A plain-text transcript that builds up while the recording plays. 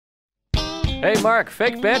Hey, Mark,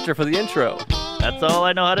 fake banter for the intro. That's all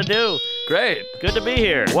I know how to do. Great. Good to be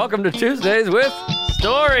here. Welcome to Tuesdays with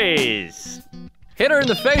Stories. Hit her in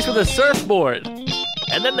the face with a surfboard.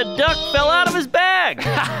 And then the duck fell out of his bag.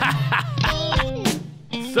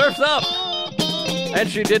 Surf's up. And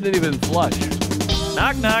she didn't even flush.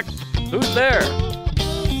 Knock, knock. Who's there?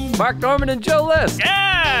 Mark Norman and Joe List.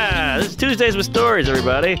 Yeah! This is Tuesdays with Stories,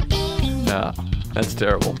 everybody. Nah, that's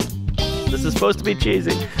terrible. This is supposed to be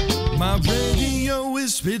cheesy. My radio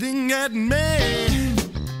is spitting at me. And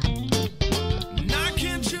I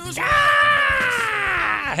can't choose.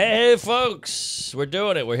 Hey, folks. We're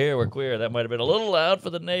doing it. We're here. We're queer. That might have been a little loud for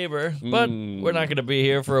the neighbor, but we're not going to be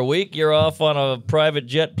here for a week. You're off on a private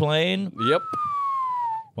jet plane. Yep.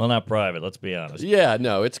 Well, not private, let's be honest. Yeah,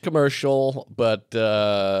 no, it's commercial, but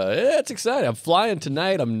it's exciting. I'm flying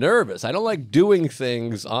tonight. I'm nervous. I don't like doing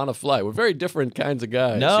things on a flight. We're very different kinds of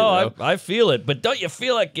guys. No, you know? I feel it, but don't you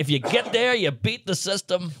feel like if you get there, you beat the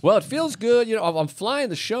system? Well, it feels good. You know, I'm flying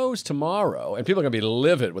the shows tomorrow, and people are going to be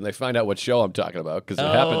livid when they find out what show I'm talking about because it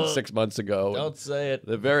happened 6 months ago. Don't say it.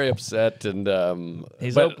 They're very upset, and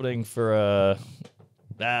He's opening for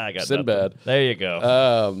I got Sinbad. nothing. There you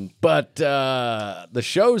go. But the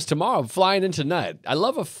show's tomorrow. I'm flying in tonight. I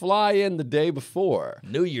love a fly in the day before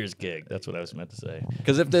New Year's gig. That's what I was meant to say.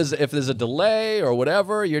 because if there's a delay or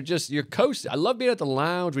whatever, you're coasting. I love being at the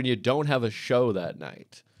lounge when you don't have a show that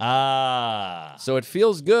night. So it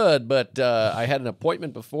feels good, but I had an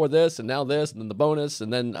appointment before this, and now this, and then the bonus,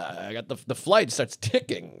 and then I got the flight starts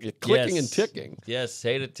ticking. You're clicking and ticking. Yes,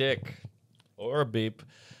 hate a tick or a beep.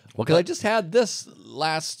 Well, because I just had this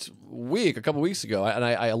last week, a couple weeks ago, and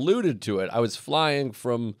I alluded to it. I was flying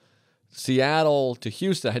from Seattle to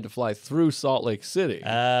Houston. I had to fly through Salt Lake City.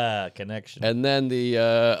 Connection. And then the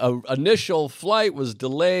initial flight was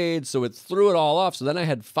delayed, so it threw it all off. So then I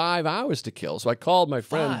had 5 hours to kill. So I called my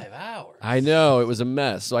friend. 5 hours? I know, it was a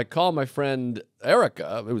mess. So I called my friend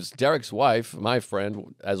Erica. It was Derek's wife, my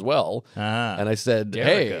friend as well. And I said,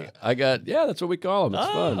 hey, that's what we call him. It's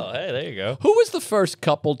fun. Oh, hey, there you go. Who was the first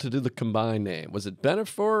couple to do the combined name? Was it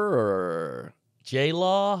Bennifer or...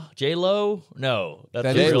 J-Law? J-Lo? No. That's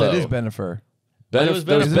That J-Lo. is Bennifer. There was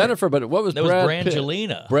Bennifer, but what was That was Brad Pitt?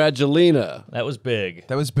 Brangelina. Brangelina. That was big.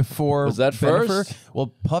 That was before. Was that Bennifer. first?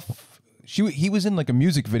 Well, Puff. He was in like a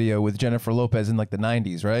music video with Jennifer Lopez in like the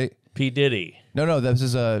 '90s, right? P. Diddy. No, this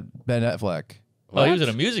is Ben Affleck. Oh, he was in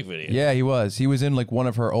a music video. Yeah, he was. He was in like one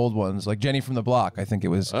of her old ones, like Jenny from the Block, I think it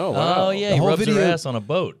was. Oh, wow. Oh, yeah, The he whole rubs her video- ass on a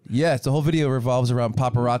boat. Yes, the whole video revolves around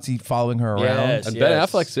paparazzi following her around. Yes. And Ben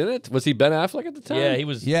Affleck's in it? Was he Ben Affleck at the time? Yeah, he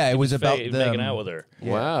was. Yeah, it he was about he was making them. out with her,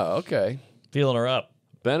 Wow, okay. feeling her up.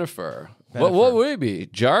 Bennifer. What would he be?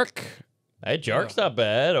 Jark? Hey, Jark's not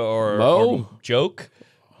bad. Or Mo? or Joke.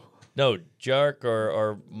 No, Jark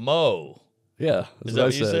or Mo. Yeah. Is that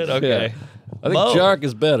what you said? Okay. Yeah. I think Mo. Jark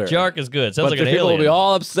is better. Jark is good. Sounds but like the an people alien. will be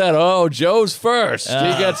all upset. Oh, Joe's first. He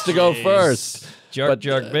gets to go jeez. first.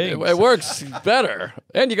 Jark Binks. It works better.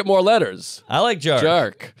 And you get more letters. I like Jark.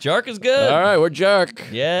 Jark. Jark is good. All right, we're Jark.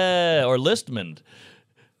 Yeah, or Listman.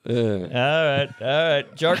 All right.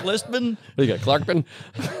 Jark Listman. What you got, Clarkman?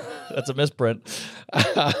 That's a misprint.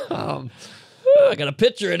 I got a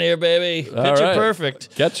picture in here, baby. Picture right.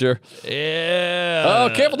 perfect. Catcher. Yeah. Oh,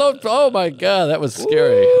 careful. Don't. Oh, my God. That was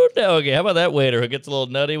scary. Woo, no, okay. How about that waiter who gets a little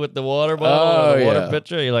nutty with the water bottle and the water yeah.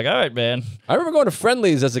 pitcher? You're like, all right, man. I remember going to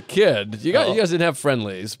Friendlies as a kid. You guys didn't have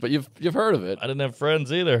Friendlies, but you've heard of it. I didn't have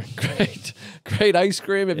friends either. Great ice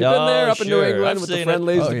cream. Have you been there up in New sure. England I've with the seen it.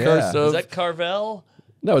 Friendlies? Oh, the yeah. cursive. Is that Carvel?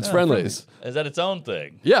 No, it's Friendlies. Is that its own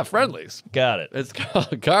thing? Yeah, Friendlies. Got it. It's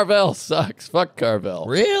called Carvel sucks. Fuck Carvel.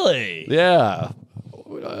 Really? Yeah.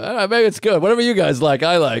 Maybe it's good. Whatever you guys like,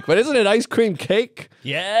 I like. But isn't it ice cream cake?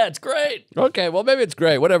 Yeah, it's great. Okay, well, maybe it's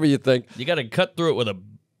great. Whatever you think. You got to cut through it with a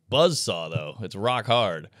buzzsaw, though. It's rock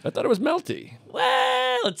hard. I thought it was melty.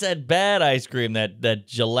 Well, it's that bad ice cream, that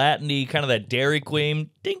gelatiny, kind of that Dairy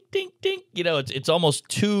Queen. Dink, dink, dink. You know, it's almost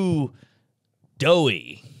too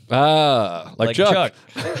doughy. Ah, like Chuck.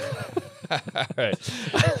 All right.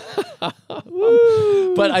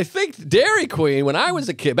 But I think Dairy Queen, when I was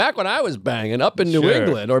a kid, back when I was banging up in New Sure.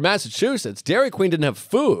 England or Massachusetts, Dairy Queen didn't have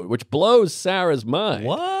food, which blows Sarah's mind.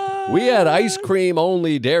 What? We had ice cream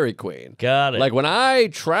only Dairy Queen. Got it. Like when I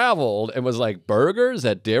traveled and was like burgers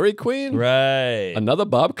at Dairy Queen, Right. another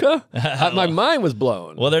babka, my mind was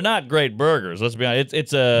blown. Well, they're not great burgers. Let's be honest.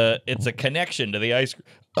 It's a connection to the ice cream.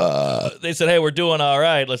 They said, hey, we're doing all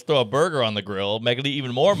right. Let's throw a burger on the grill, make it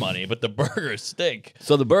even more money, but the burgers stink.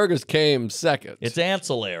 So the burgers came second. It's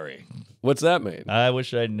ancillary. What's that mean? I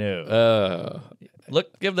wish I knew.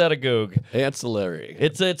 Give that a goog. Ancillary.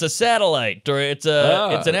 It's a satellite, or it's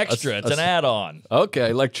an extra. It's an add-on.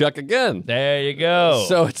 Okay, like Chuck again. There you go.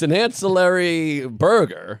 So it's an ancillary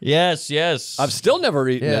burger. Yes. I've still never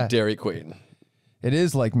eaten Yeah. at Dairy Queen. It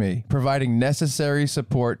is like me, providing necessary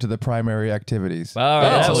support to the primary activities. All right,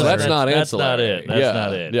 that's not That's not ancillary. it. That's Yeah,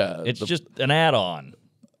 not it. yeah. It's just an add-on.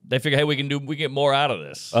 They figure, hey, we get more out of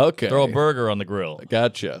this. Okay. Throw a burger on the grill.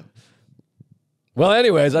 Gotcha. Well,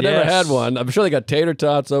 anyways, I never had one. I'm sure they got tater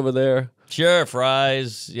tots over there. Sure,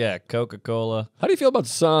 fries. Yeah, Coca-Cola. How do you feel about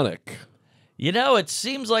Sonic? You know, it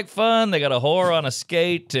seems like fun. They got a whore on a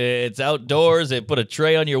skate. It's outdoors. They put a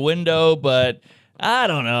tray on your window, but I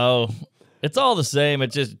don't know. It's all the same.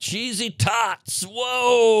 It's just cheesy tots.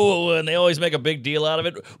 Whoa. And they always make a big deal out of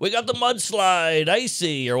it. We got the mudslide,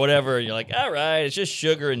 icy, or whatever. And you're like, all right, it's just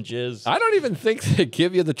sugar and jizz. I don't even think they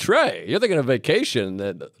give you the tray. You're thinking of vacation.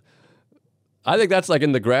 I think that's like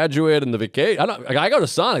in The Graduate and The Vacation. I go to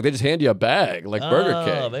Sonic. They just hand you a bag like Burger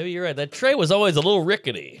King. Oh, maybe you're right. That tray was always a little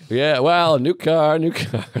rickety. Yeah, well, new car. They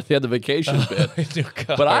had the vacation bit. New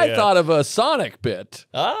car, But I thought of a Sonic bit,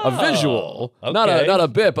 a visual, okay. not a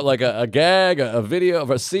bit, but like a gag, a video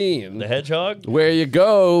of a scene. The hedgehog? Where you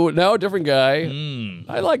go, no, different guy. Mm.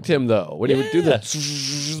 I liked him though when he would do that.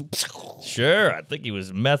 Sure, I think he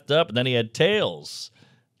was methed up, and then he had tails.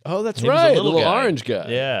 Oh, that's He was a right, little little guy. orange guy.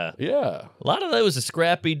 Yeah. Yeah, A lot of that was a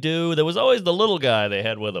scrappy dude. There was always the little guy they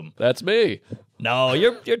had with him. that's me. No,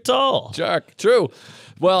 you're tall. Jark, true.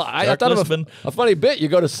 Well, I Jark thought of Lisbon. a funny bit. You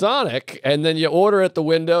go to Sonic, and then you order at the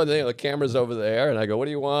window, and then the camera's over there, and I go, what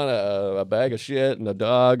do you want? A bag of shit and a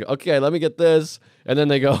dog? Okay, let me get this. And then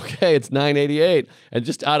they go, okay, it's $9.88. And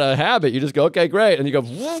just out of habit, you just go, okay, great. And you go,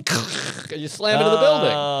 and you slam into the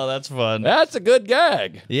building. Oh, that's fun. That's a good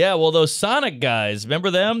gag. Yeah, well, those Sonic guys,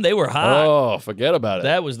 remember them? They were hot. Oh, forget about it.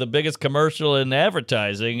 That was the biggest commercial in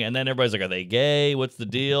advertising, and then everybody's like, are they gay? What's the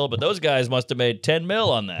deal? But those guys must have made 10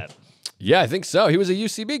 mil on that. Yeah, I think so. He was a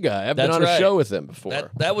UCB guy. I've been That's on a right. show with him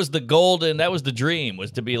before. That was the golden, that was the dream,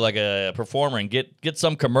 was to be like a performer and get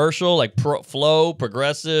some commercial, like Flow,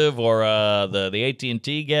 Progressive, or the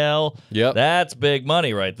AT&T gal. Yep. That's big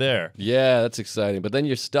money right there. Yeah, that's exciting. But then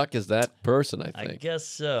you're stuck as that person, I I think. guess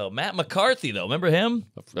so. Matt McCarthy, though, remember him?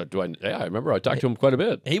 Yeah, I remember. I talked to him quite a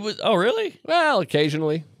bit. He was, oh, really? Well,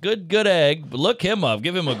 occasionally. Good egg. But look him up.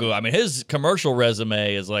 Give him a go. I mean, his commercial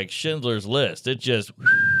resume is like Schindler's List. It just,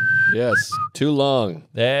 Yes, too long.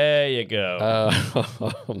 there you go.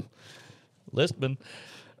 Listman.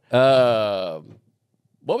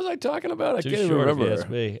 What was I talking about? I Too can't even short if you remember. ask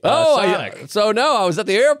me. Oh, Sonic. I was at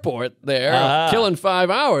the airport there, killing 5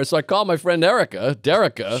 hours. So I called my friend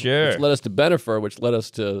Derica, Sure. which led us to Benifer, which led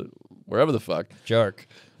us to wherever the fuck. Jerk.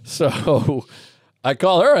 So I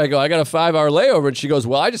call her. I go, I got a 5-hour layover. And she goes,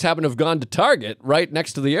 well, I just happen to have gone to Target right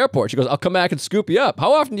next to the airport. She goes, I'll come back and scoop you up.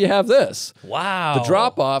 How often do you have this? Wow. The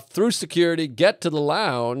drop off through security, get to the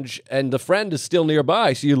lounge, and the friend is still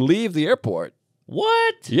nearby. So you leave the airport.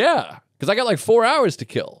 What? Yeah. Because I got like 4 hours to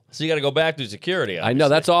kill. So you got to go back through security. I know.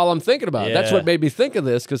 That's all I'm thinking about. That's Yeah. what made me think of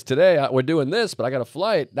this. Because today we're doing this, but I got a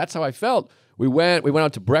flight. That's how I felt. We went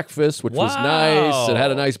out to breakfast, which was nice, and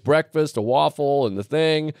had a nice breakfast, a waffle and the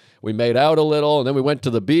thing. We made out a little, and then we went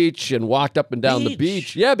to the beach and walked up and down the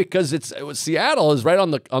beach. Yeah, because Seattle is right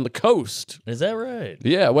on the coast. Is that right?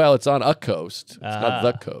 Yeah, well, it's on a coast. It's not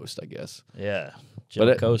the coast, I guess. Yeah.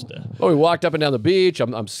 Jim Costa. Oh, we walked up and down the beach.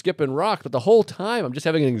 I'm skipping rock, but the whole time I'm just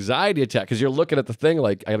having an anxiety attack because you're looking at the thing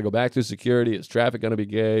like, I got to go back through security. Is traffic going to be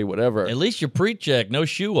gay? Whatever. At least you're pre-check, no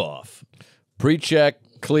shoe off.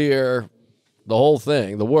 Pre-check, clear, the whole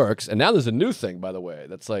thing, the works. And now there's a new thing, by the way,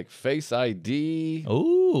 that's like Face ID.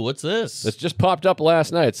 Ooh, what's this? This just popped up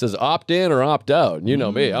last night. It says opt in or opt out. And you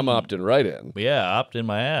know me, I'm opting right in. Yeah, opt in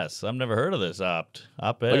my ass. I've never heard of this opt.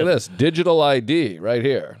 Op-ed. Look at this, digital ID right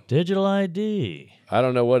here. Digital ID. I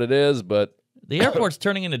don't know what it is, but The airport's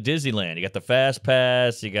turning into Disneyland. You got the fast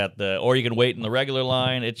pass, or you can wait in the regular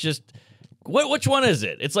line. It's just, which one is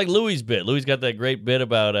it? It's like Louis' bit. Louis got that great bit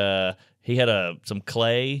about he had some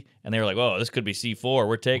clay, and they were like, "Oh, this could be C4.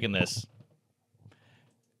 We're taking this."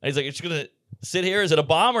 And he's like, "It's gonna sit here. Is it a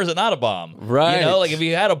bomb or is it not a bomb?" Right. You know, like if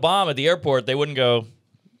you had a bomb at the airport, they wouldn't go.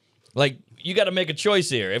 Like, you got to make a choice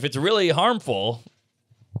here. If it's really harmful,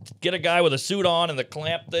 get a guy with a suit on and the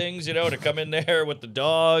clamp things, to come in there with the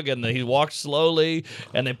dog, and he walks slowly,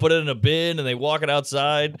 and they put it in a bin, and they walk it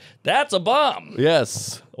outside. That's a bomb.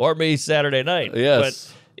 yes. Or me Saturday night.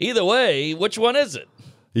 Yes. But either way, which one is it?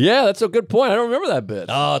 Yeah, that's a good point. I don't remember that bit.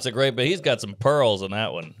 Oh, it's a great bit. He's got some pearls in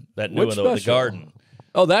that one. That new Which one with the special? garden.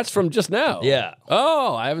 Oh, that's from just now? Yeah.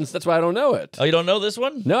 Oh, I haven't. That's why I don't know it. Oh, you don't know this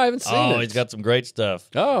one? No, I haven't seen it. Oh, he's got some great stuff.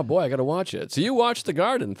 Oh, boy, I got to watch it. So you watched the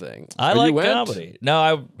Garden thing. I Or like you went? comedy.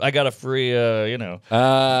 No, I got a free, you know.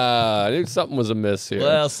 I knew something was amiss here.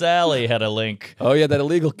 Well, Sally had a link. Oh, yeah, that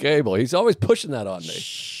illegal cable. He's always pushing that on me.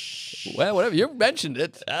 Well, whatever. You mentioned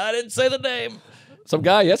it. I didn't say the name. Some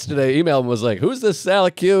guy yesterday emailed and was like, who's this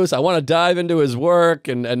Salacuse? I want to dive into his work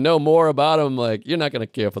and know more about him. Like, you're not going to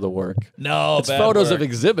care for the work. No, It's bad photos work. of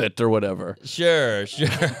Exhibit or whatever. Sure.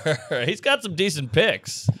 He's got some decent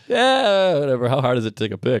pics. Yeah, whatever. How hard is it to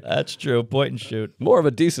take a pic? That's true. Point and shoot. More of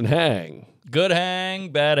a decent hang. Good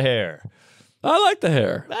hang, bad hair. I like the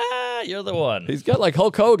hair. Ah, you're the one. He's got like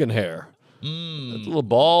Hulk Hogan hair. It's a little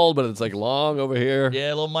bald, but it's like long over here. Yeah,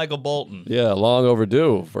 little Michael Bolton. Yeah, long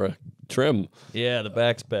overdue for a trim. Yeah, the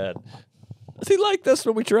back's bad. Does he like this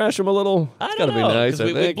when we trash him a little? I It's don't gotta know. be nice, 'Cause I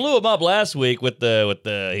we think. blew him up last week with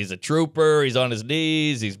the he's a trooper, he's on his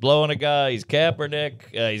knees, he's blowing a guy, he's Kaepernick,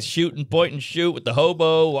 he's shooting point and shoot with the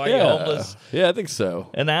hobo, why are you homeless? Yeah, I think so.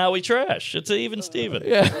 And now we trash. It's an even Steven.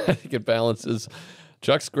 Yeah, I think it balances.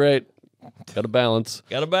 Chuck's great. Got to balance.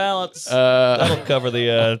 Got to balance. That'll cover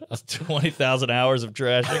the 20,000 hours of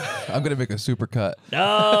trashing. I'm gonna make a super cut.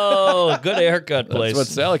 No, good haircut place.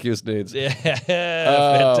 That's what Salacuse needs. Yeah,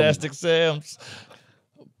 fantastic Sam's.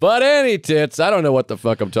 But any tits, I don't know what the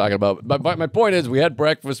fuck I'm talking about. My point is, we had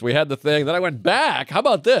breakfast, we had the thing, then I went back. How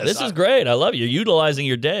about this? This is great. I love you. You're utilizing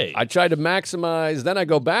your day. I tried to maximize. Then I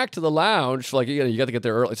go back to the lounge. Like you got to get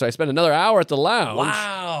there early, so I spent another hour at the lounge.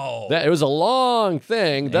 Wow. It was a long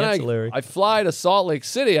thing. Then Ancillary. I fly to Salt Lake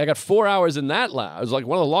City. I got 4 hours in that lounge. It was like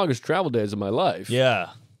one of the longest travel days of my life. Yeah.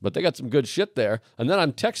 But they got some good shit there. And then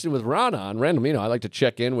I'm texting with Ron on random. I like to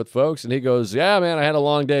check in with folks. And he goes, yeah, man, I had a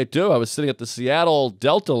long day too. I was sitting at the Seattle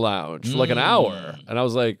Delta Lounge for like an hour. And I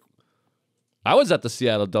was like, I was at the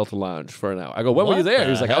Seattle Delta Lounge for an hour. I go, when were you What there? He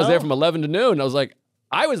was the like, I was there hell? from 11 to noon. And I was like,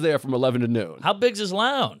 I was there from 11 to noon. How big's his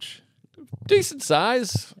lounge? Decent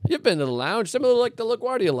size. You've been to the lounge. Similar like the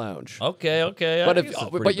LaGuardia Lounge. Okay.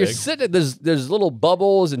 But you're sitting, there's little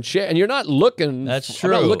bubbles and shit, and you're not looking. That's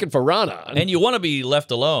I'm not true. looking for Rana. And you want to be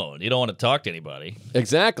left alone. You don't want to talk to anybody.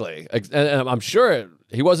 Exactly. And I'm sure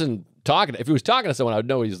he wasn't talking. If he was talking to someone, I would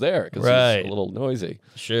know he's there because Right. he's a little noisy.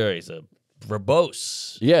 Sure, he's a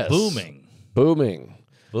verbose. Yes.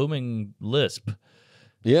 Booming lisp.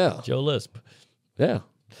 Yeah. Joe Lisp. Yeah.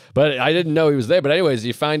 But I didn't know he was there. But anyways,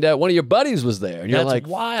 you find out one of your buddies was there, and you're That's like,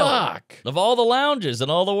 wild. fuck. Of all the lounges in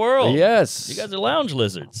all the world. Yes. You guys are lounge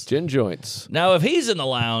lizards. Gin joints. Now, if he's in the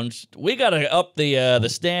lounge, we got to up the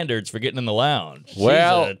standards for getting in the lounge.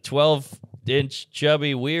 Well- She's a 12-inch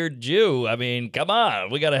chubby weird Jew. I mean, come on.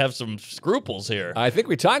 We got to have some scruples here. I think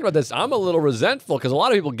we talked about this. I'm a little resentful because a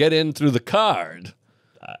lot of people get in through the card.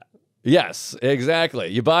 Yes, exactly.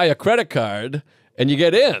 You buy a credit card and you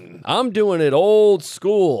get in. I'm doing it old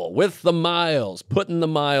school with the miles, putting the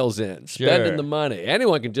miles in, spending Sure. the money.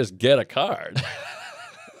 Anyone can just get a card.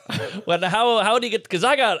 Well, how do you get? Because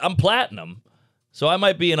I'm platinum, so I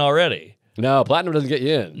might be in already. No, platinum doesn't get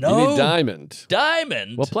you in. You No. need diamond.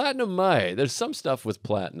 Diamond. Well, platinum might. There's some stuff with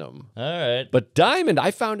platinum. All right. But diamond,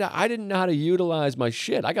 I found out I didn't know how to utilize my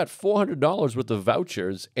shit. I got $400 worth of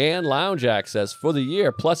vouchers and lounge access for the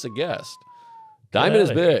year plus a guest. Diamond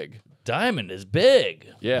is outta here. big. Diamond is big.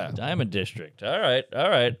 Yeah. Diamond District. All right.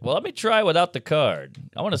 Well, let me try without the card.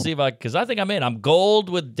 I want to see because I think I'm in. I'm gold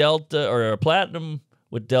with Delta or platinum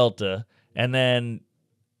with Delta, and then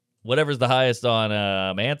whatever's the highest on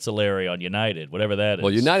ancillary on United, whatever that is.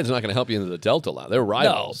 Well, United's not going to help you into the Delta lounge. They're No,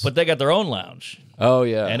 rivals. but they got their own lounge. Oh,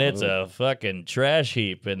 yeah. And it's a fucking trash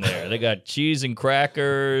heap in there. They got cheese and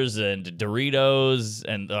crackers and Doritos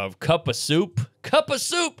and a cup of soup. Cup of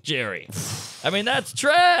soup, Jerry. I mean, that's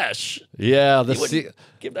trash. Yeah, You wouldn't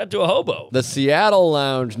give that to a hobo. the Seattle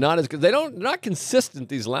lounge, not as good. They're not consistent,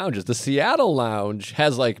 these lounges. The Seattle lounge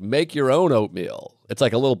has like make your own oatmeal. It's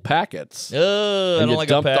like a little packets. I and don't you like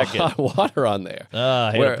dump a the packet. hot water on there.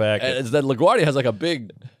 I hate a packet. It's that LaGuardia has like a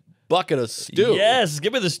big bucket of stew. Yes,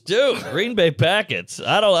 give me the stew. Green Bay packets.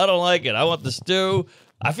 I don't like it. I want the stew.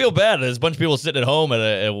 I feel bad. There's a bunch of people sitting at home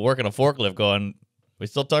at working a forklift going, we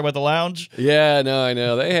still talking about the lounge? Yeah, no, I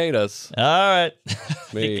know. They hate us. All right.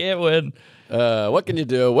 Me. You can't win. What can you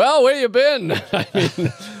do? Well, where you been? I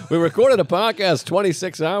mean, we recorded a podcast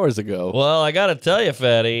 26 hours ago. Well, I got to tell you,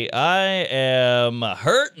 Fatty, I am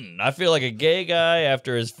hurting. I feel like a gay guy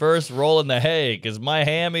after his first roll in the hay because my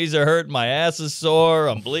hammies are hurting, my ass is sore,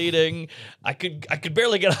 I'm bleeding. I could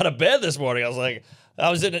barely get out of bed this morning. I was like, I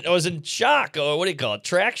was in shock. Or what do you call it?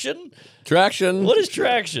 Traction? Traction. What is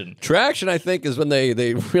traction? Traction, I think, is when they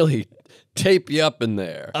really tape you up in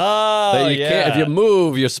there. Oh, You can't, if you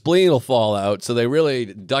move, your spleen will fall out. So they really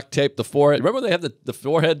duct tape the forehead. Remember they have the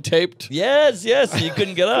forehead taped? Yes, you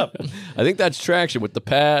couldn't get up. I think that's traction with the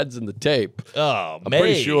pads and the tape. Oh, I'm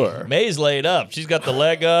pretty sure. May's laid up. She's got the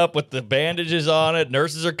leg up with the bandages on it.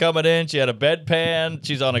 Nurses are coming in. She had a bedpan.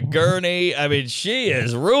 She's on a gurney. I mean, she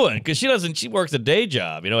is ruined because she works a day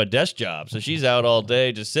job, a desk job. So she's out all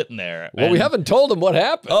day just sitting there. Well, we haven't told them what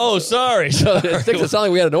happened. Oh, sorry. It thinks it sounds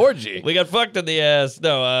like we had an orgy. We got fucked in the ass.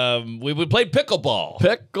 No, we played pickleball.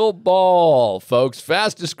 Pickleball, folks.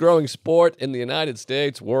 Fastest growing sport in the United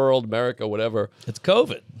States, world, America, whatever. It's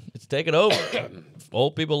COVID. It's taken over.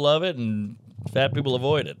 Old people love it and fat people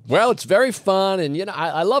avoid it. Well, it's very fun. And,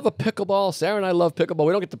 I love a pickleball. Sarah and I love pickleball.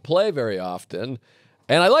 We don't get to play very often.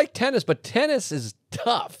 And I like tennis, but tennis is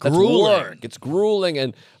tough. That's grueling. Work. It's grueling.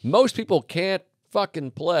 And most people can't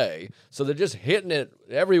fucking play, so they're just hitting it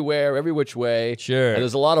everywhere, every which way. Sure. And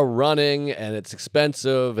there's a lot of running, and it's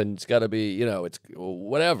expensive, and it's got to be, it's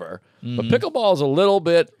whatever. But pickleball is a little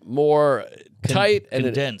bit more tight and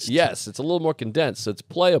condensed. Yes, it's a little more condensed, so it's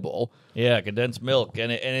playable. Yeah, condensed milk,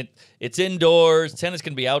 and it's indoors. Tennis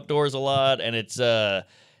can be outdoors a lot, and it's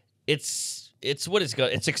what it's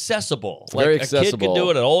got. It's accessible. It's very a kid can accessible.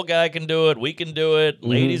 do it. An old guy can do it. We can do it.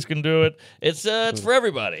 Ladies can do it. It's for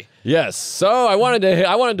everybody. Yes. So I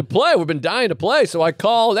wanted to play. We've been dying to play. So I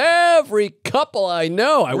called every couple I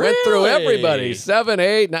know. I went through everybody, 7,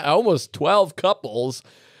 8, almost 12 couples.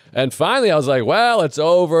 And finally, I was like, well, it's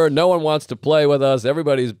over. No one wants to play with us.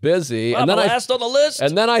 Everybody's busy. And then last on the list.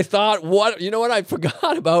 And then I thought, you know what? I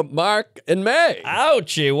forgot about Mark and May.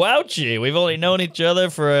 Ouchie, wouchie. We've only known each other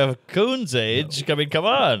for a coon's age. I mean, come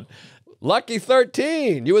on. Lucky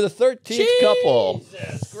 13. You were the 13th couple.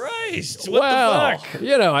 Jesus Christ. What the fuck?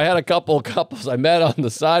 I had a couple couples I met on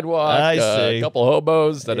the sidewalk. I see. A couple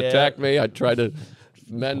hobos that attacked me. I tried to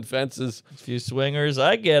mend fences. A few swingers.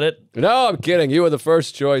 I get it. No, I'm kidding. You were the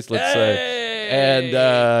first choice, let's say. And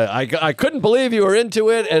I couldn't believe you were into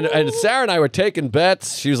it. And Sarah and I were taking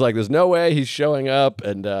bets. She was like, there's no way he's showing up.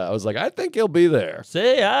 And I was like, I think he'll be there.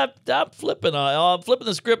 See, I'm flipping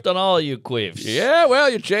the script on all you queefs. Yeah, well,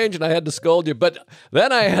 you're changing. I had to scold you. But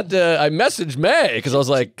then I messaged May because I was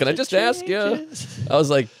like, can I just ask you? I was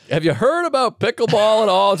like, have you heard about pickleball at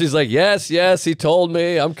all? She's like, yes, he told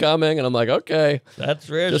me. I'm coming. And I'm like, okay. That's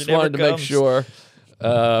rare. Just wanted to make sure.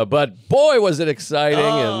 But boy, was it exciting.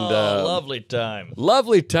 And lovely time.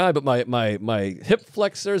 Lovely time. But my hip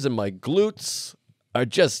flexors and my glutes are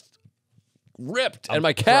just ripped. And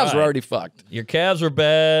my calves were already fucked. Your calves were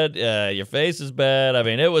bad. Your face is bad. I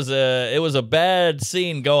mean, it was a bad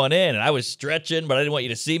scene going in. And I was stretching, but I didn't want you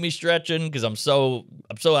to see me stretching because I'm so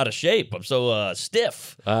out of shape. I'm so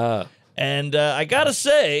stiff. And I gotta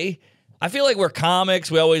say, I feel like we're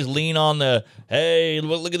comics. We always lean on the, hey,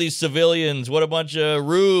 look at these civilians. What a bunch of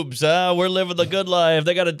rubes, huh? We're living the good life.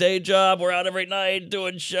 They got a day job. We're out every night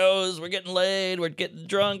doing shows. We're getting laid. We're getting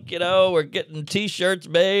drunk, We're getting T-shirts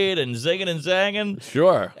made and zinging and zanging.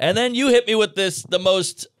 Sure. And then you hit me with the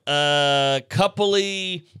most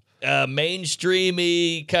coupley,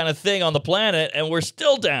 mainstreamy kind of thing on the planet, and we're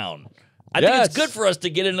still down. I think it's good for us to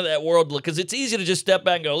get into that world because it's easy to just step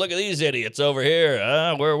back and go, look at these idiots over here.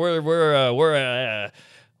 We're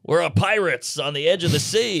pirates on the edge of the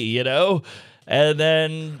sea, And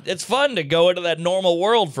then it's fun to go into that normal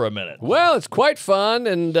world for a minute. Well, it's quite fun,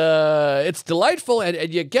 and it's delightful,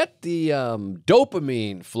 and you get the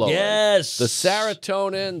dopamine flowing. Yes. The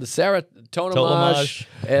serotonin,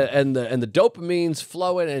 and the dopamine's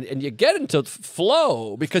flowing, and you get into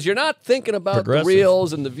flow because you're not thinking about the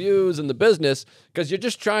reels and the views and the business because you're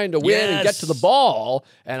just trying to win and get to the ball,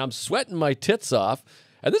 and I'm sweating my tits off.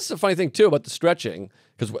 And this is a funny thing, too, about the stretching.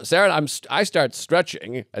 Because Sarah, I start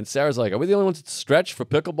stretching, and Sarah's like, are we the only ones that stretch for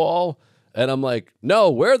pickleball? And I'm like,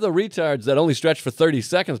 no, we're the retards that only stretch for 30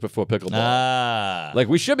 seconds before pickleball. Like,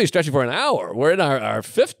 we should be stretching for an hour. We're in our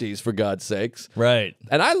 50s, for God's sakes. Right.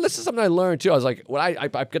 And this is something I learned, too. I was like, when I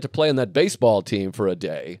get to play on that baseball team for a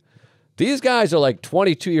day, these guys are like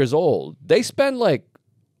 22 years old. They spend like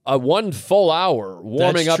a 1 full hour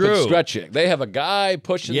warming up and stretching. They have a guy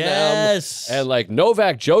pushing them. And like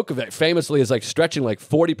Novak Djokovic famously is like stretching like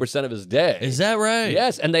 40% of his day. Is that right?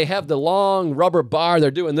 Yes, and they have the long rubber bar. They're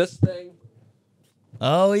doing this thing.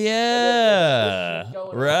 Oh, yeah.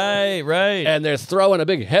 Right. And they're throwing a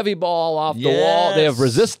big heavy ball off the wall. They have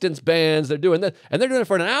resistance bands. They're doing this. And they're doing it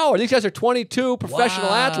for an hour. These guys are 22 professional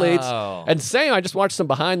athletes. And I just watched some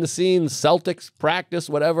behind-the-scenes Celtics practice,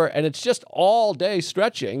 whatever, and it's just all day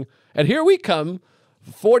stretching. And here we come,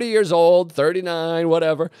 40 years old, 39,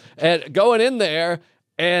 whatever, and going in there,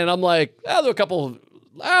 and I'm like, there are a couple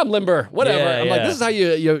I'm limber, whatever. Yeah, I'm like, yeah. this is how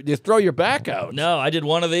you throw your back out. No, I did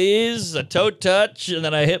one of these, a toe touch, and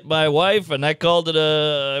then I hit my wife, and I called it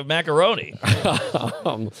a macaroni.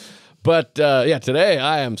 But yeah, today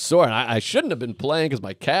I am sore. And I shouldn't have been playing because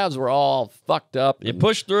my calves were all fucked up. You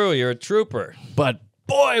push through. You're a trooper. But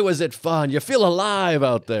boy, was it fun. You feel alive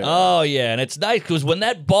out there. Oh, yeah, and it's nice because when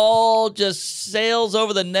that ball just sails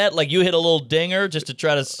over the net, like you hit a little dinger just to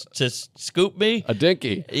try to scoop me. A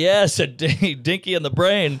dinky. Yes, a dinky in the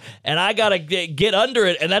brain, and I got to get under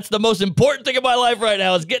it, and that's the most important thing in my life right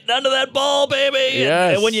now is getting under that ball, baby.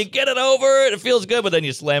 Yes. And when you get it over, it feels good, but then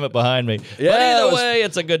you slam it behind me. Yeah, but either way,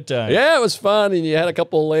 it's a good time. Yeah, it was fun, and you had a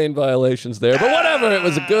couple of lane violations there. But whatever, it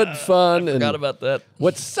was a good fun. I forgot about that.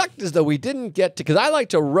 What sucked is, though, we didn't get to, because I like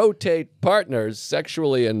to rotate partners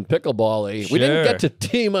sexually and pickleball-y. We didn't Sure. get to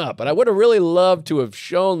team up, and I would have really loved to have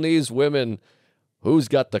shown these women who's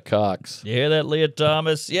got the cocks. You hear that, Leah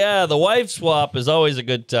Thomas? Yeah, the wife swap is always a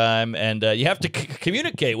good time, and you have to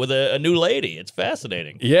communicate with a new lady. It's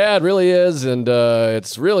fascinating. Yeah, it really is, and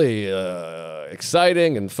it's really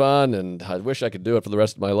exciting and fun, and I wish I could do it for the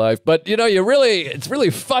rest of my life. But, you know, it's really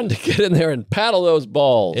fun to get in there and paddle those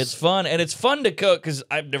balls. It's fun, and it's fun to cook because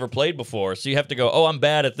I've never played before, so you have to go, oh, I'm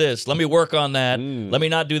bad at this. Let me work on that. Let me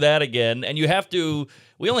not do that again. And you have to...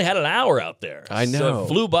 We only had an hour out there. I know. So it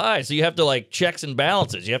flew by, so you have to, like, checks and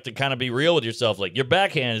balances. You have to kind of be real with yourself. Like, your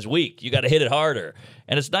backhand is weak. You got to hit it harder.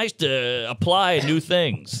 And it's nice to apply new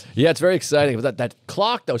things. Yeah, it's very exciting. But that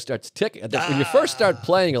clock, though, starts ticking. When you first start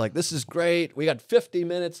playing, you're like, this is great. We got 50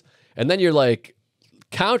 minutes. And then you're, like,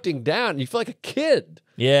 counting down. And you feel like a kid.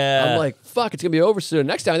 Yeah. I'm like, fuck, it's going to be over soon.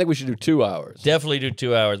 Next time, I think we should do 2 hours. Definitely do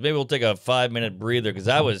 2 hours. Maybe we'll take a 5-minute breather because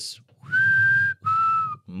I was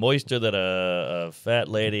moister than a fat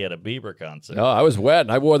lady at a Bieber concert. No, I was wet,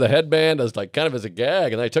 and I wore the headband as like kind of as a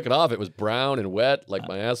gag, and then I took it off. It was brown and wet, like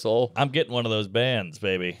my asshole. I'm getting one of those bands,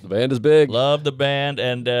 baby. The band is big. Love the band,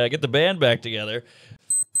 and get the band back together.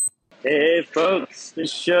 Hey, folks,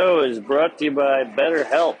 this show is brought to you by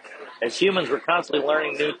BetterHelp. As humans, we're constantly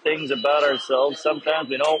learning new things about ourselves. Sometimes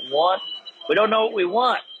we don't know what we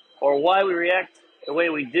want or why we react the way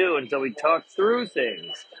we do until we talk through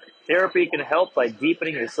things. Therapy can help by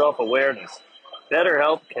deepening your self-awareness.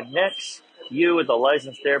 BetterHelp connects you with a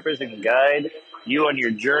licensed therapist and can guide you on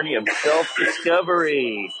your journey of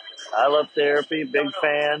self-discovery. I love therapy, big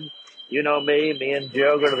fan. You know me and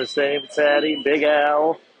Joe go to the same fatty, Big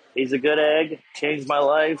Al. He's a good egg, changed my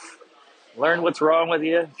life. Learn what's wrong with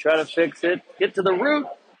you, try to fix it, get to the root,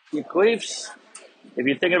 you queefs. If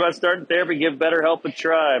you're thinking about starting therapy, give BetterHelp a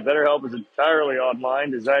try. BetterHelp is entirely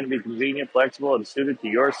online, designed to be convenient, flexible, and suited to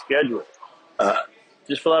your schedule.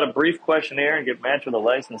 Just fill out a brief questionnaire and get matched with a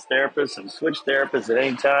licensed therapist and switch therapists at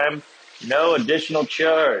any time. No additional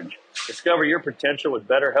charge. Discover your potential with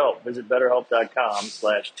BetterHelp. Visit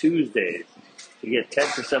BetterHelp.com/Tuesdays to get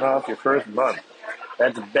 10% off your first month.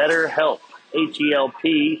 That's BetterHelp,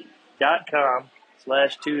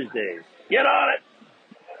 HELP.com/Tuesdays. Get on it!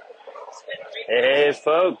 Hey,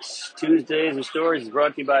 folks. Tuesdays of Stories is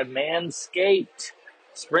brought to you by Manscaped.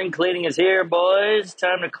 Spring cleaning is here, boys.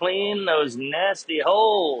 Time to clean those nasty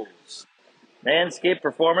holes. Manscaped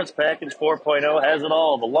Performance Package 4.0 has it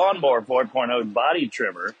all. The Lawnmower 4.0 body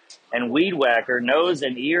trimmer and Weed Whacker nose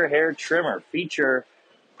and ear hair trimmer feature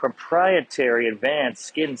proprietary advanced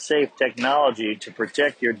skin-safe technology to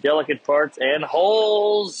protect your delicate parts and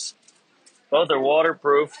holes. Both are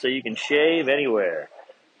waterproof, so you can shave anywhere.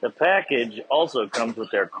 The package also comes with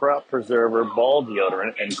their Crop Preserver Ball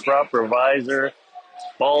Deodorant and Crop Reviser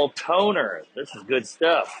Ball Toner. This is good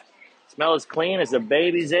stuff. Smell as clean as a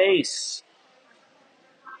baby's ace.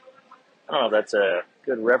 I don't know if that's a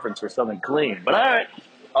good reference for something clean, but all right.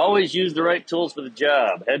 Always use the right tools for the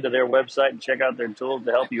job. Head to their website and check out their tools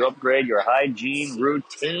to help you upgrade your hygiene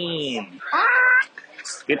routine.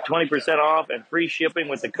 Get 20% off and free shipping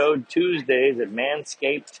with the code Tuesdays at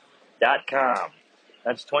manscaped.com.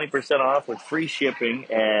 That's 20% off with free shipping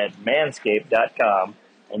at manscaped.com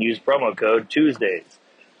and use promo code Tuesdays.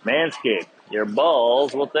 Manscaped, your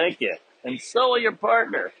balls will thank you, and so will your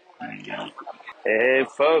partner. Hey,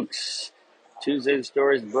 folks. Tuesday's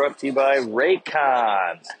Story is brought to you by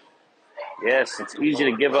Raycon. Yes, it's easy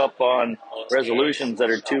to give up on resolutions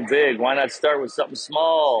that are too big. Why not start with something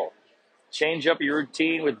small? Change up your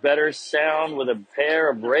routine with better sound with a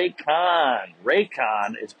pair of Raycon.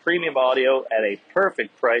 Raycon is premium audio at a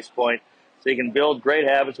perfect price point, so you can build great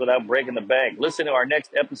habits without breaking the bank. Listen to our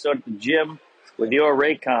next episode at the gym with your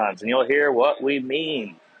Raycons, and you'll hear what we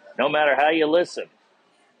mean, no matter how you listen.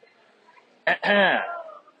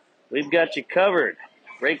 We've got you covered.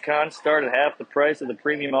 Raycons start at half the price of the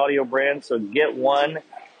premium audio brand, so get one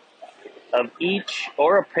of each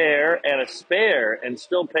or a pair and a spare and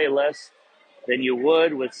still pay less than you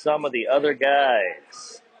would with some of the other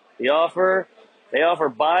guys. They offer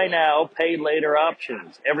buy now, pay later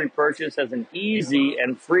options. Every purchase has an easy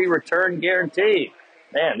and free return guarantee.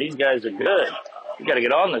 Man, these guys are good. You got to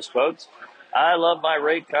get on this, folks. I love my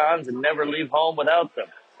Raycons and never leave home without them.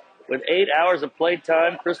 With 8 hours of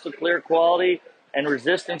playtime, crystal clear quality, and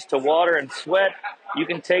resistance to water and sweat, you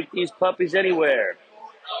can take these puppies anywhere.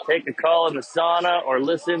 Take a call in the sauna or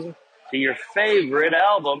listen to your favorite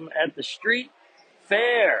album at the street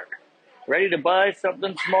fair. Ready to buy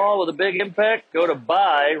something small with a big impact? Go to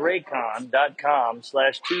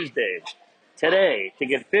buyraycon.com/Tuesdays today to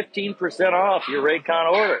get 15% off your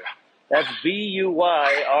Raycon order. That's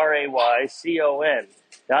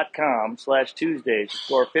BUYRAYCON.com/Tuesdays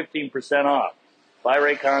for 15% off.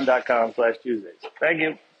 Buyraycon.com/Tuesdays. Thank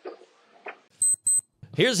you.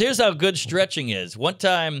 Here's how good stretching is. One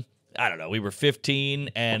time, I don't know, we were 15,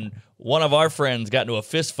 and one of our friends got into a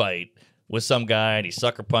fist fight with some guy, and he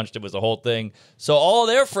sucker punched him. It was the whole thing. So all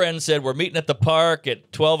their friends said, we're meeting at the park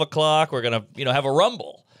at 12 o'clock. We're going to, have a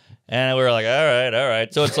rumble. And we were like, all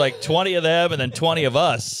right. So it's like 20 of them and then 20 of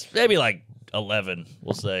us. Maybe like 11,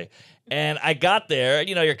 we'll say. And I got there,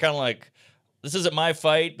 you're kind of like, this isn't my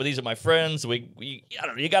fight, but these are my friends. I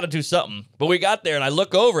don't know, you got to do something. But we got there, and I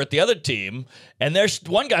look over at the other team, and there's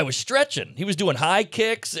one guy was stretching. He was doing high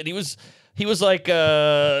kicks, and he was like,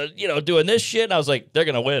 doing this shit. And I was like, they're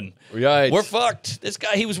gonna win. Right. We're fucked. This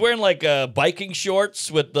guy, he was wearing like biking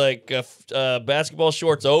shorts with like basketball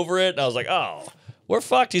shorts over it. And I was like, oh, we're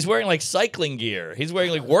fucked. He's wearing like cycling gear. He's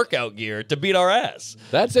wearing like workout gear to beat our ass.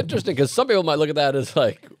 That's interesting because some people might look at that as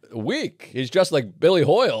like weak. He's just like Billy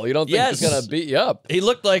Hoyle. You don't think he's gonna beat you up? He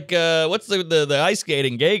looked like what's the ice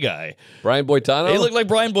skating gay guy? Brian Boitano. He looked like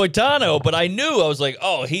Brian Boitano, but I was like,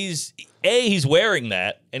 oh, he's wearing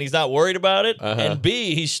that and he's not worried about it, and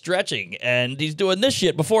B, he's stretching and he's doing this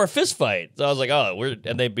shit before a fist fight. So I was like, oh,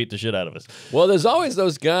 and they beat the shit out of us. Well, there's always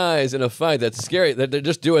those guys in a fight that's scary that they're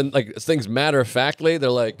just doing like things matter of factly. They're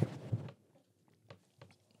like.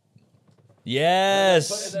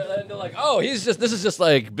 Yes. They're like, oh, this is just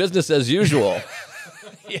like business as usual.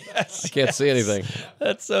 Yes. I can't see anything.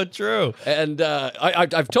 That's so true. And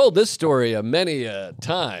I've told this story many a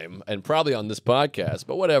time, and probably on this podcast,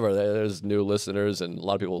 but whatever. There's new listeners, and a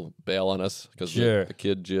lot of people bail on us because of the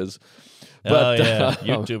kid jizz. But,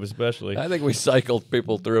 YouTube especially. I think we cycled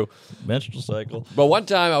people through. Menstrual cycle. But one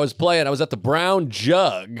time I was at the Brown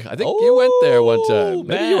Jug. I think you went there one time.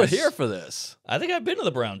 Maybe you were here for this. I think I've been to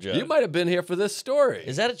the Brown Jug. You might have been here for this story.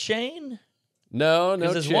 Is that a chain? No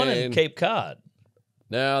chain. There's one in Cape Cod.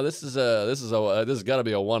 No, this has got to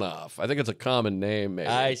be a one-off. I think it's a common name, maybe.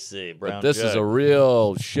 I see, Brown But this Jug. is a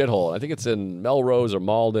real shithole. I think it's in Melrose or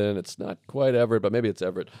Malden. It's not quite Everett, but maybe it's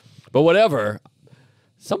Everett. But whatever.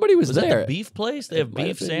 Somebody was there. That the beef place? They have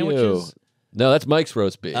beef sandwiches? No, that's Mike's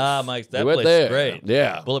Roast Beef. Mike's. That we place went there. is great.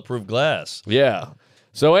 Yeah. Bulletproof glass. Yeah.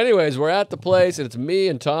 So anyways, we're at the place, and it's me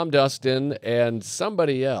and Tom Dustin and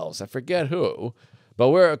somebody else. I forget who. But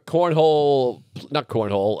we're at not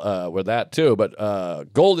cornhole, we're that too,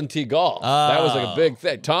 but Golden Tee Golf. That was like a big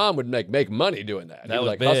thing. Tom would make money doing that. He would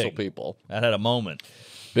like big. hustle people. That had a moment.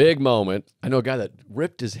 Big moment. I know a guy that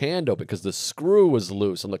ripped his hand open because the screw was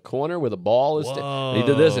loose on the corner where the ball is. And he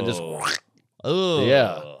did this and just. Oh,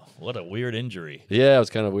 yeah. What a weird injury. Yeah, it was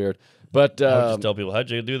kind of weird. But I would just tell people, how'd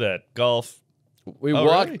you do that? Golf. We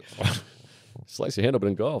walked. Really? Slice your hand open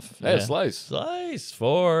in golf. Hey, slice. Slice.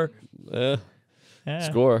 4. Yeah.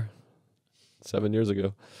 Score. 7 years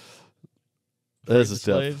ago. This is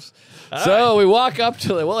tough. So we walk up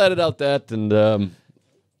to we'll edit out that and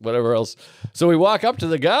whatever else. So we walk up to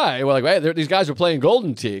the guy. We're like, hey, these guys were playing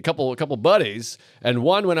Golden Tee, a couple buddies, and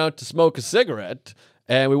one went out to smoke a cigarette.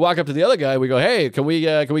 And we walk up to the other guy. We go, hey, can we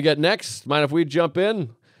get next? Mind if we jump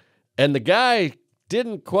in? And the guy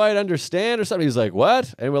didn't quite understand or something. He's like,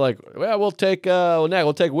 what? And we're like, well, we'll take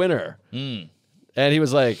winner. And he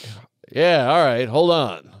was like, yeah, all right, hold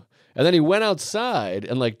on. And then he went outside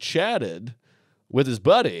and like chatted with his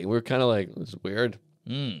buddy. We were kind of like, this is weird.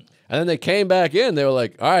 And then they came back in. They were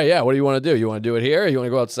like, all right, yeah, what do you want to do? You want to do it here? You want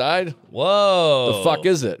to go outside? Whoa. The fuck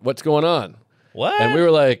is it? What's going on? What? And we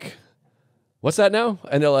were like, what's that now?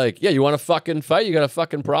 And they're like, yeah, you want to fucking fight? You got a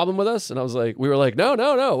fucking problem with us? And we were like, no.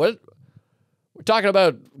 What? We're talking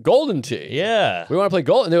about Golden Tee. Yeah. We want to play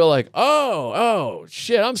Golden. And they were like, oh,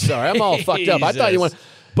 shit, I'm sorry. I'm all fucked up. I thought you want.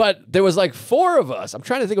 But there was like 4 of us. I'm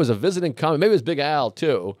trying to think. It was a visiting comic. Maybe it was Big Al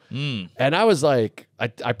too. And I was like,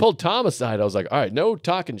 I pulled Tom aside. I was like, all right, no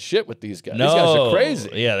talking shit with these guys. No. These guys are crazy.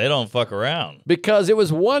 Yeah, they don't fuck around. Because it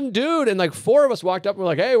was one dude, and like 4 of us walked up and were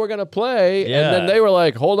like, hey, we're gonna play. Yeah. And then they were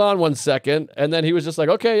like, hold on 1 second. And then he was just like,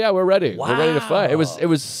 okay, yeah, we're ready. We're ready to fight. It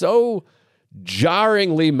was so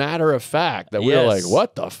jarringly matter of fact that we were like,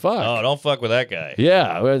 what the fuck? Oh, don't fuck with that guy.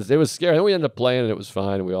 Yeah, it was scary. Then we ended up playing, and it was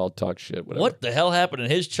fine, and we all talked shit, whatever. What the hell happened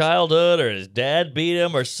in his childhood, or his dad beat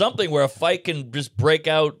him, or something where a fight can just break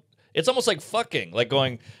out? It's almost like fucking, like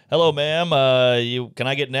going, hello, ma'am, can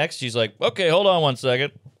I get next? She's like, okay, hold on 1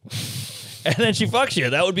 second. And then she fucks you.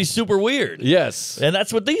 That would be super weird. Yes. And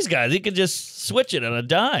that's what these guys, he can just switch it on a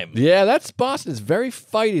dime. Yeah, that's Boston. It's very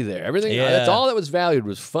fighty there. Everything, that's all that was valued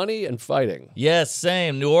was funny and fighting. Yes,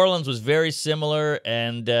 same. New Orleans was very similar,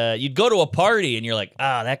 and you'd go to a party, and you're like,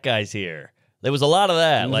 that guy's here. There was a lot of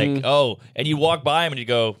that. Like, and you walk by him, and you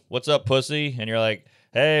go, what's up, pussy? And you're like,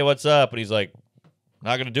 hey, what's up? And he's like,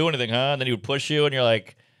 not going to do anything, huh? And then he would push you, and you're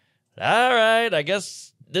like, all right, I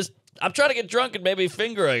guess I'm trying to get drunk and maybe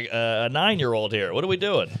finger a 9-year-old here. What are we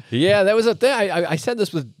doing? Yeah, that was a thing. I said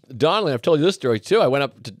this with Donnelly. I've told you this story, too. I went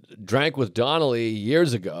up to drank with Donnelly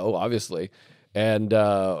years ago, obviously, and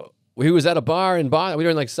he was at a bar in Boston. We were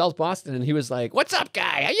in like South Boston, and he was like, "What's up,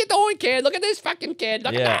 guy? How you doing, kid? Look at this fucking kid.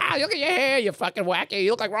 Look at your hair. You fucking wacky. You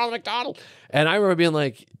look like Ronald McDonald." And I remember being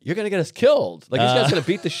like, "You're gonna get us killed. Like this guy's gonna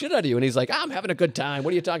beat the shit out of you." And he's like, "I'm having a good time.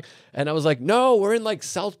 What are you talking?" And I was like, "No, we're in like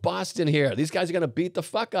South Boston here. These guys are gonna beat the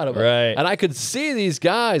fuck out of us." Right. And I could see these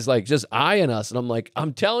guys like just eyeing us, and I'm like,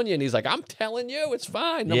 "I'm telling you." And he's like, "I'm telling you, it's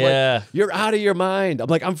fine." And I'm like, "You're out of your mind." I'm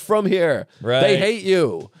like, "I'm from here. Right. They hate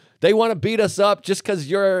you. They want to beat us up just because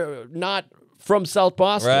you're not from South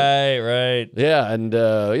Boston." Right. Yeah, and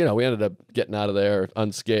we ended up getting out of there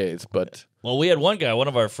unscathed. But well, we had one guy, one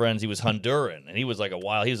of our friends. He was Honduran, and he was like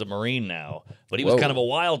he was a Marine now, but he was kind of a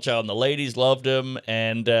wild child, and the ladies loved him.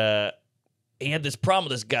 And he had this problem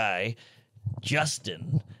with this guy,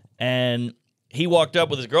 Justin, and he walked up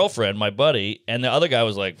with his girlfriend, my buddy, and the other guy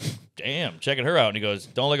was like, damn, checking her out. And he goes,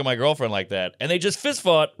 don't look at my girlfriend like that. And they just fist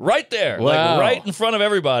fought right there, like right in front of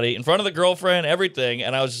everybody, in front of the girlfriend, everything.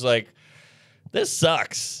 And I was just like, this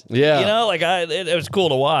sucks. Yeah. You know, like it was cool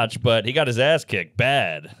to watch, but he got his ass kicked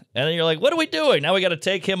bad. And then you're like, what are we doing? Now we got to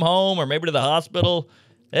take him home or maybe to the hospital.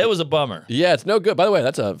 It was a bummer. Yeah, it's no good. By the way,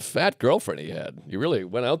 that's a fat girlfriend he had. You really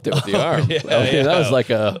went out there with the arm. That was like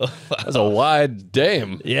that was a wide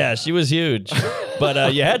dame. Yeah, she was huge.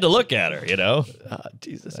 But you had to look at her, you know.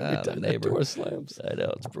 Jesus, every time that door slams. I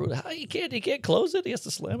know, it's brutal. He can't close it. He has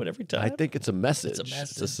to slam it every time. I think it's a message. It's a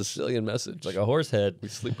message. It's a Sicilian message. Like a horse head. We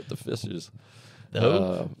sleep with the fishes.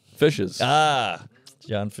 Who? Fishes.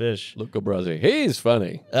 John Fish. Luca Brasi. He's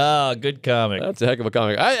funny. Good comic. That's a heck of a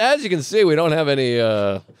comic. As you can see, we don't have any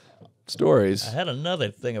stories. I had another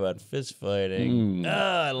thing about fist fighting.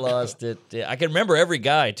 I lost it. I can remember every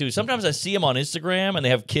guy, too. Sometimes I see him on Instagram, and they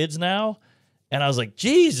have kids now. And I was like,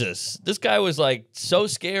 Jesus, this guy was like so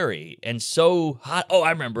scary and so hot. Oh, I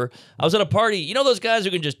remember. I was at a party. You know those guys who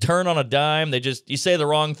can just turn on a dime? You say the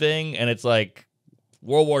wrong thing, and it's like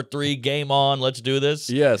World War III, game on, let's do this.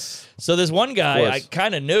 Yes. So this one guy I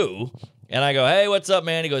kind of knew, and I go, hey, what's up,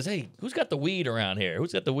 man? He goes, hey, who's got the weed around here?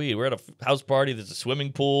 Who's got the weed? We're at a house party. There's a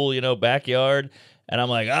swimming pool, backyard. And I'm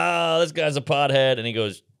like, this guy's a pothead. And he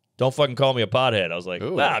goes, don't fucking call me a pothead. I was like,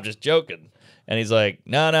 nah, I'm just joking. And he's like,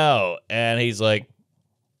 no. And he's like,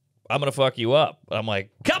 I'm going to fuck you up. I'm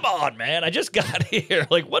like, come on, man. I just got here.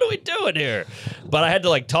 Like, what are we doing here? But I had to,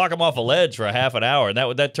 like, talk him off a ledge for a half an hour. And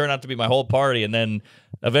that turned out to be my whole party. And then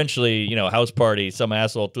eventually, house party, some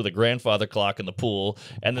asshole threw the grandfather clock in the pool.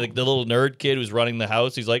 And the little nerd kid who's running the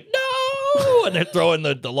house, he's like, no. And they're throwing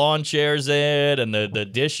the lawn chairs in and the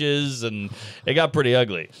dishes. And it got pretty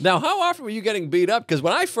ugly. Now, how often were you getting beat up? Because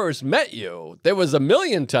when I first met you, there was a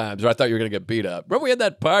million times where I thought you were going to get beat up. Remember we had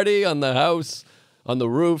that party on the house? On the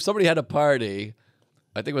roof, somebody had a party.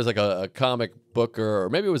 I think it was like a comic booker, or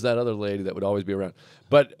maybe it was that other lady that would always be around.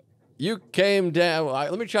 But you came down.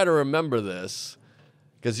 Let me try to remember this,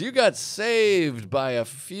 because you got saved by a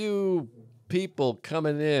few people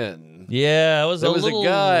coming in. Yeah, there was a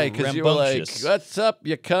guy, because you were like, "What's up,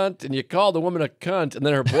 you cunt?" And you called the woman a cunt, and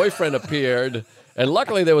then her boyfriend appeared. And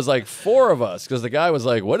luckily there was like 4 of us, because the guy was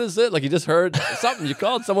like, what is it? Like he just heard something. You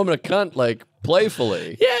called some woman a cunt, like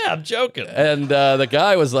playfully. Yeah, I'm joking. And the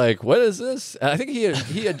guy was like, what is this? And I think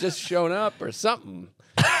he had just shown up or something.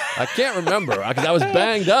 I can't remember because I was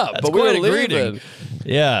banged up. That's but we were quite a leaving. greeting.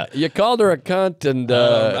 Yeah. You called her a cunt, and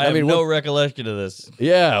I have no recollection of this.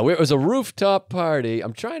 Yeah, it was a rooftop party.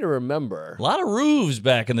 I'm trying to remember. A lot of roofs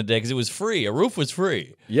back in the day because it was free. A roof was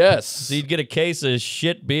free. Yes. So you'd get a case of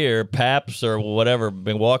shit beer, Pabst or whatever,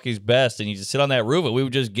 Milwaukee's Best, and you just sit on that roof, and we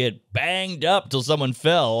would just get banged up till someone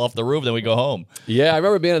fell off the roof, then we'd go home. Yeah, I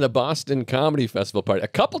remember being at the Boston Comedy Festival party. A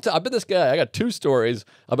couple times. I've been this guy. I got 2 stories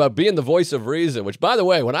about being the voice of reason, which, by the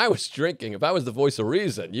way, when I was drinking, if I was the voice of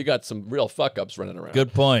reason, you got some real fuck-ups running around.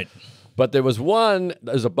 Good point. But there was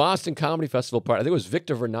a Boston Comedy Festival party. I think it was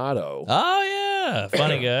Victor Vernado. Oh, yeah.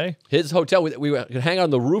 Funny guy. His hotel, we could hang out on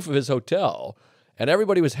the roof of his hotel, and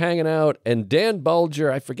everybody was hanging out, and Dan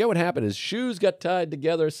Bulger, I forget what happened, his shoes got tied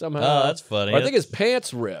together somehow. Oh, that's funny. Or I think his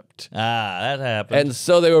pants ripped. Ah, that happened. And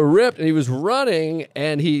so they were ripped, and he was running,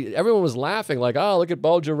 and everyone was laughing, like, oh, look at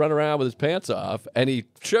Bulger run around with his pants off, and he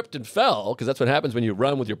tripped and fell, because that's what happens when you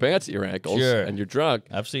run with your pants at your ankles, Sure. and you're drunk.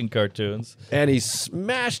 I've seen cartoons. And he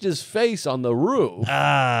smashed his face on the roof.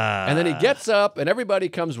 Ah. And then he gets up, and everybody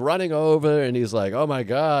comes running over, and he's like, oh, my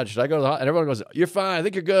God, should I go to the hospital? And everyone goes, you're fine. I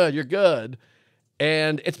think you're good. You're good.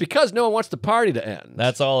 And it's because no one wants the party to end.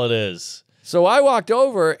 That's all it is. So I walked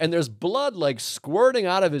over, and there's blood, like, squirting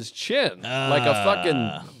out of his chin. Like a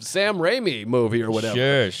fucking Sam Raimi movie or whatever.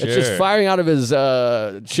 Sure. It's just firing out of his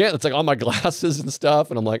chin. It's like on my glasses and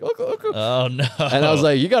stuff. And I'm like, okay. Oh, no. And I was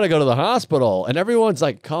like, you got to go to the hospital. And everyone's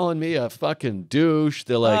like calling me a fucking douche.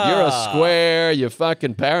 They're like, you're a square, you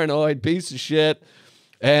fucking paranoid piece of shit.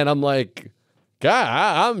 And I'm like, God,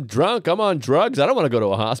 I'm drunk. I'm on drugs. I don't want to go to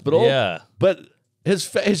a hospital. Yeah. But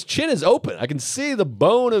his chin is open. I can see the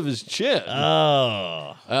bone of his chin.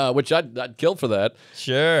 Oh. Which I'd kill for that.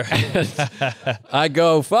 Sure. I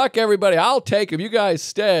go, fuck everybody. I'll take him. You guys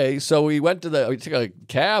stay. So we took a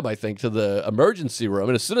cab, I think, to the emergency room.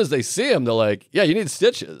 And as soon as they see him, they're like, yeah, you need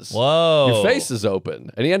stitches. Whoa. Your face is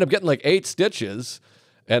open. And he ended up getting like 8 stitches.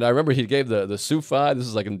 And I remember he gave the Sufi. This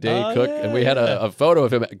is like in Dane Cook. Yeah, and we had a photo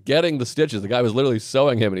of him getting the stitches. The guy was literally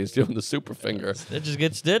sewing him, and he's doing the super finger. Stitches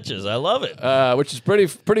get stitches. I love it. Which is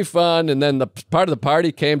pretty fun. And then the part of the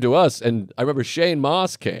party came to us, and I remember Shane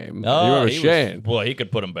Moss came. Oh, you remember Shane? Boy, he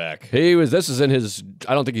could put him back. This is in his,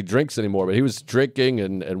 I don't think he drinks anymore, but he was drinking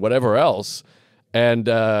and whatever else. And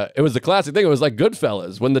it was the classic thing. It was like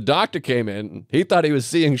Goodfellas. When the doctor came in, he thought he was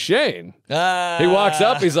seeing Shane. He walks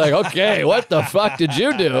up. He's like, okay, what the fuck did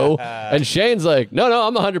you do? And Shane's like, no,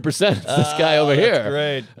 I'm 100%. It's this guy over here.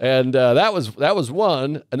 Great. And that was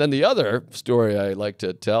one. And then the other story I like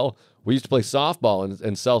to tell, we used to play softball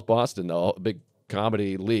in South Boston, a big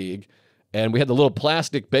comedy league. And we had the little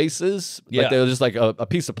plastic bases. Yeah. Like they were just like a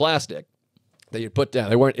piece of plastic that you put down.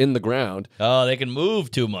 They weren't in the ground. Oh, they can move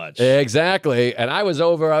too much. Exactly. And I was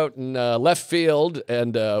over out in left field,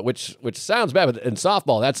 and which sounds bad, but in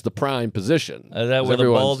softball, that's the prime position. Is that where the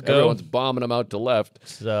balls go? Everyone's bombing them out to left.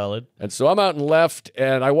 Solid. And so I'm out in left,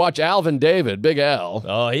 and I watch Alvin David, Big Al.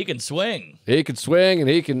 Oh, he can swing. He can swing, and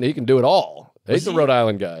he can do it all. He's a Rhode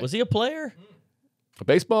Island guy. Was he a player? A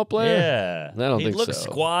baseball player? Yeah. I don't think so. He looked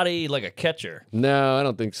squatty, like a catcher. No, I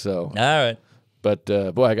don't think so. All right. But,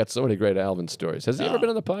 boy, I got so many great Alvin stories. Has he ever been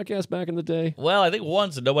on the podcast back in the day? Well, I think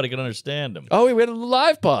once and nobody could understand him. Oh, we had a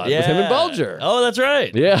live pod with him and Bulger. Oh, that's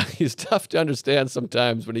right. Yeah, he's tough to understand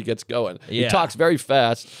sometimes when he gets going. Yeah. He talks very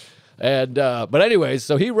fast. And but anyways,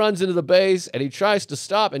 so he runs into the base, and he tries to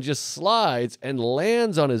stop and just slides and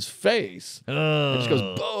lands on his face. And just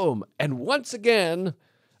goes boom. And once again,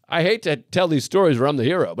 I hate to tell these stories where I'm the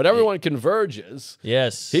hero, but everyone converges.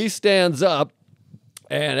 Yes. He stands up.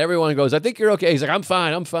 And everyone goes, I think you're okay. He's like, I'm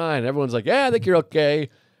fine. And everyone's like, yeah, I think you're okay.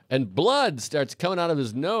 And blood starts coming out of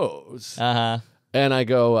his nose. Uh-huh. And I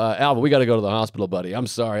go, Alvin, we got to go to the hospital, buddy. I'm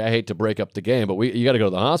sorry. I hate to break up the game, but you got to go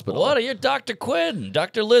to the hospital. What? Are you Dr. Quinn,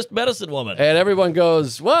 Dr. List medicine woman? And everyone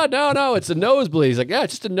goes, what? No, it's a nosebleed. He's like, yeah,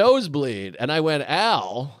 it's just a nosebleed. And I went,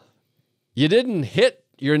 Al, you didn't hit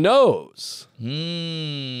your nose.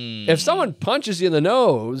 If someone punches you in the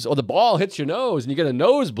nose, or the ball hits your nose and you get a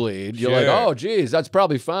nosebleed, you're like, oh, geez, that's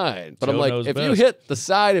probably fine. But I'm like, if you hit the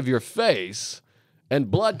side of your face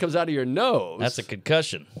and blood comes out of your nose, that's a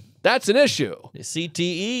concussion. That's an issue.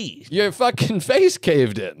 CTE. Your fucking face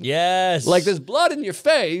caved in. Yes. Like there's blood in your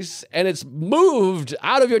face and it's moved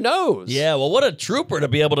out of your nose. Yeah, well, what a trooper to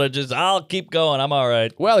be able to just, I'll keep going. I'm all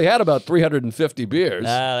right. Well, he had about 350 beers.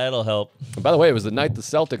 That'll help. And by the way, it was the night the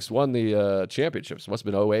Celtics won the championships. Must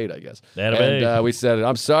have been 08, I guess. And we said,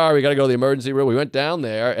 I'm sorry, we got to go to the emergency room. We went down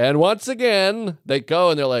there, and once again, they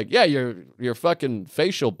go and they're like, yeah, your fucking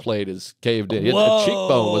facial plate is caved in. Whoa. The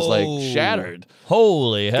cheekbone was like shattered.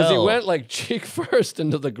 Holy hell. Because he went like cheek first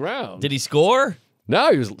into the ground. Did he score?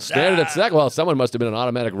 No, he was standing at second. Well, someone must have been an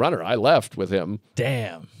automatic runner. I left with him.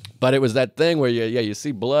 Damn. But it was that thing where you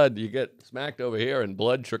see blood, you get smacked over here, and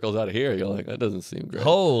blood trickles out of here. You're like, that doesn't seem great.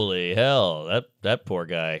 Holy hell, that poor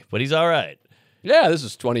guy. But he's all right. Yeah, this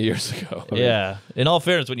was 20 years ago. Yeah. In all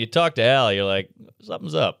fairness, when you talk to Al, you're like,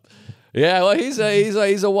 something's up. Yeah, well, he's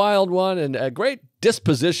a wild one and a great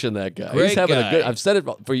disposition. That guy. Great he's having guy. a good. I've said it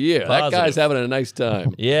for years. Positive. That guy's having a nice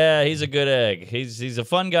time. Yeah, he's a good egg. He's a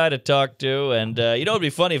fun guy to talk to, and you know, it'd be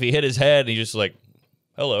funny if he hit his head and he's just like,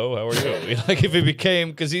 "Hello, how are you?" Like if he became,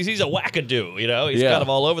 because he's a wackadoo, you know, he's kind of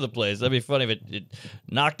all over the place. That'd be funny if it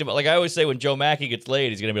knocked him. Like I always say, when Joe Mackey gets laid,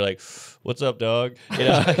 he's gonna be like, "What's up, dog?" You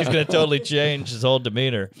know, he's gonna totally change his whole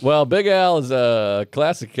demeanor. Well, Big Al is a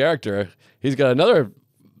classic character. He's got another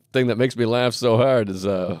thing that makes me laugh so hard is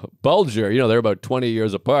Bulger. You know, they're about 20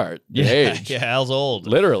 years apart in age. Yeah, Al's old.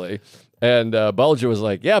 Literally. And Bulger was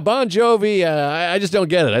like, yeah, Bon Jovi, I just don't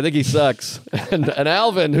get it. I think he sucks. and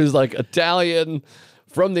Alvin, who's like Italian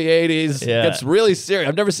from the 80s, gets really serious.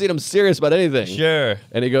 I've never seen him serious about anything. Sure.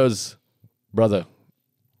 And he goes, brother,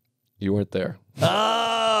 you weren't there.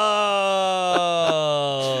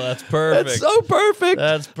 Oh, that's perfect. That's so perfect.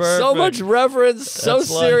 That's perfect. So much reverence, so That's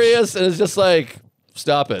serious, and it's just like,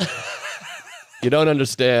 stop it. You don't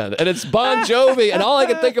understand. And it's Bon Jovi, and all I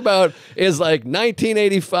can think about is like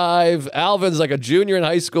 1985. Alvin's like a junior in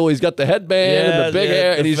high school. He's got the headband and the big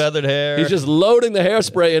hair, and he's feathered hair. He's just loading the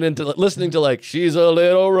hairspray and into listening to like "She's a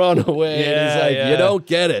Little Runaway." and he's like, "You don't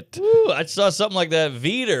get it." Ooh, I saw something like that.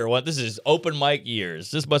 Veter. What? This is open mic years.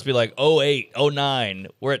 This must be like 08, 09.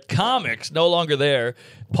 We're at comics, no longer there.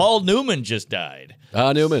 Paul Newman just died.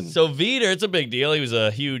 Newman. So Veter, it's a big deal. He was a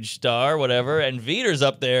huge star, whatever. And Veter's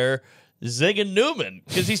up there zigging Newman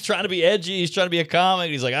because he's trying to be edgy. He's trying to be a comic.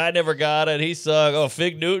 He's like, I never got it. He sucked. Oh,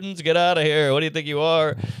 Fig Newtons, get out of here. What do you think you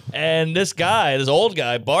are? And this guy, this old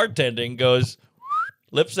guy, bartending, goes,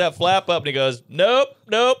 lifts that flap up, and he goes, nope,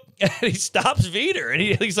 nope. And he stops Veter, and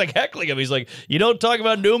he's like heckling him. He's like, you don't talk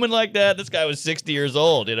about Newman like that. This guy was 60 years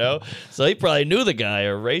old, you know? So he probably knew the guy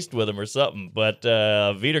or raced with him or something. But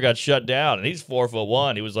Veter got shut down, and he's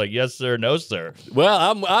 4'1". He was like, yes, sir, no, sir.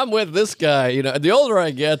 Well, I'm with this guy. You know, the older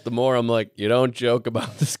I get, the more I'm like, you don't joke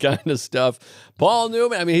about this kind of stuff. Paul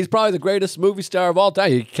Newman, I mean, he's probably the greatest movie star of all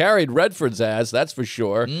time. He carried Redford's ass, that's for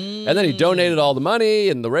sure. And then he donated all the money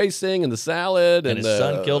and the racing and the salad. And his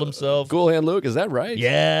son killed himself. Cool Hand Luke, is that right?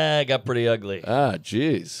 Yeah, it got pretty ugly. Ah,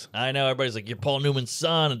 jeez. I know, everybody's like, you're Paul Newman's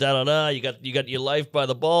son, and da-da-da. You got your life by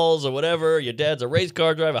the balls or whatever. Your dad's a race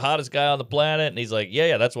car driver, hottest guy on the planet. And he's like,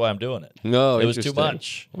 yeah, that's why I'm doing it. No, it was too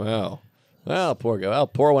much. Wow. Well, poor guy. I'll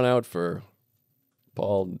pour one out for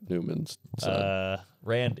Paul Newman's son.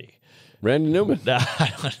 Randy Newman.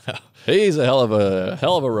 I don't know. He's a hell of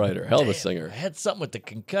a writer, hell of a singer. I had something with the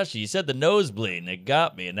concussion. You said the nosebleed, and it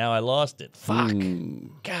got me, and now I lost it. Fuck.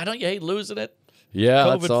 God, don't you hate losing it? Yeah,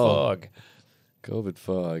 COVID that's all. fog. COVID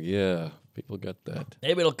fog, yeah. People got that.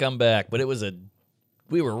 Maybe it'll come back, but it was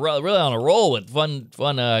we were really on a roll with fun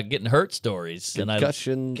getting hurt stories.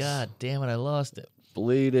 Concussions. God damn it, I lost it.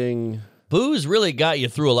 Bleeding. Booze really got you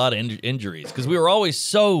through a lot of injuries because we were always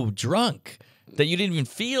so drunk that you didn't even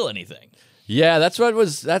feel anything. Yeah, that's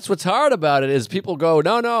what's hard about it is people go,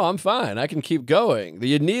 no, I'm fine. I can keep going.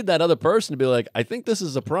 You need that other person to be like, I think this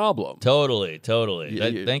is a problem. Totally.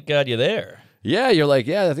 Thank God you're there. Yeah, you're like,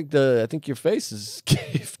 yeah, I think your face is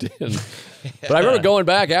caved in. But I remember going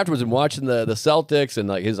back afterwards and watching the Celtics and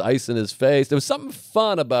like his ice in his face. There was something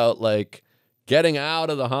fun about like getting out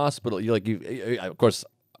of the hospital. Of course,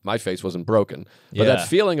 my face wasn't broken, but that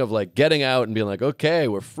feeling of like getting out and being like, okay,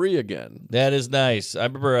 we're free again. That is nice. I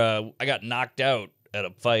remember I got knocked out at a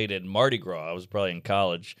fight in Mardi Gras. I was probably in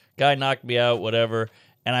college. Guy knocked me out, whatever.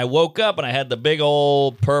 And I woke up and I had the big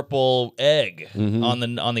old purple egg on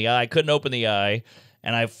the eye. Couldn't open the eye.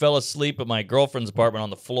 And I fell asleep at my girlfriend's apartment on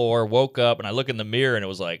the floor, woke up, and I look in the mirror and it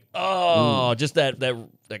was like, just that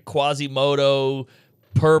Quasimodo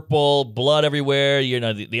purple, blood everywhere. You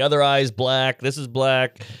know, the other eye's black. This is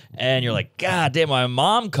black. And you're like, God damn, my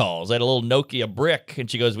mom calls. I had a little Nokia brick.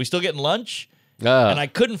 And she goes, we still getting lunch? And I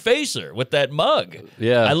couldn't face her with that mug.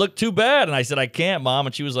 Yeah. I looked too bad. And I said, I can't, Mom.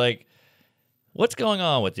 And she was like, what's going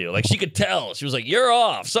on with you? Like, she could tell. She was like, you're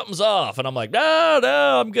off. Something's off. And I'm like, no,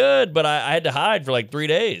 I'm good. But I had to hide for like 3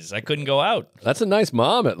 days. I couldn't go out. That's a nice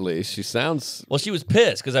mom, at least. She sounds... Well, she was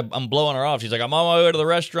pissed because I'm blowing her off. She's like, I'm on my way to the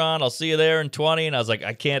restaurant. I'll see you there in 20. And I was like,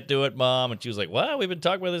 I can't do it, Mom. And she was like, well, we've been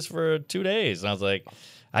talking about this for 2 days. And I was like,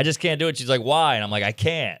 I just can't do it. She's like, why? And I'm like, I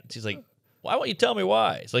can't. She's like, why won't you tell me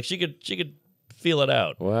why? It's like she could feel it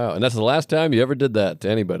out. Wow. And that's the last time you ever did that to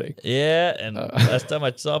anybody. Yeah, and last time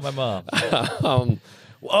I saw my mom.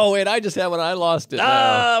 Oh, wait, I just had one. I lost it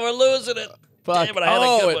now. We're losing it. Fuck. Damn it, I had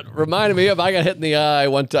a good it one. reminded me of I got hit in the eye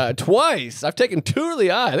one time. Twice. I've taken 2 to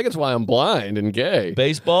the eye. I think it's why I'm blind and gay.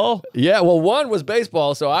 Baseball? Yeah, well, one was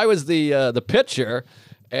baseball, so I was the pitcher,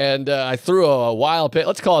 and I threw a wild pitch.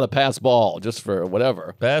 Let's call it a pass ball, just for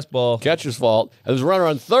whatever. Pass ball. Catcher's fault. There was a runner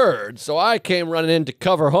on third, so I came running in to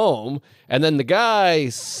cover home, and then the guy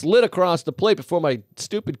slid across the plate before my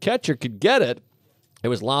stupid catcher could get it. It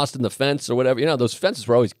was lost in the fence or whatever. You know, those fences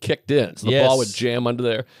were always kicked in, so the ball would jam under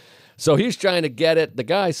there. So he's trying to get it. The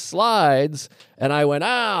guy slides, and I went,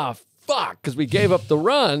 fuck, because we gave up the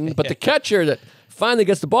run. But the catcher that finally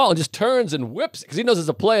gets the ball and just turns and whips it, because he knows there's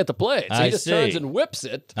a play at the plate. So he just turns and whips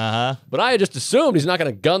it. But I had just assumed he's not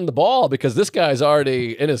going to gun the ball because this guy's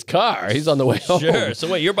already in his car. He's on the way home. Sure.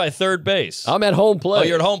 So wait, you're by third base. I'm at home plate. Oh,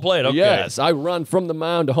 you're at home plate. Okay. Yes. I run from the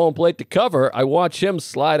mound to home plate to cover. I watch him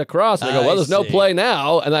slide across. And I go, well, there's no play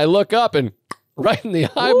now. And I look up and right in the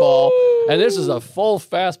eyeball. And this is a full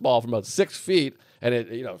fastball from about 6 feet. And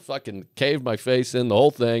it, fucking caved my face in, the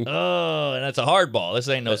whole thing. Oh, and that's a hard ball. This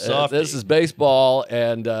ain't no softie. This is baseball,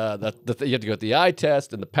 and you have to go at the eye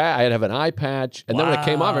test, and I had to have an eye patch. And then when it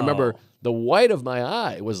came off, I remember the white of my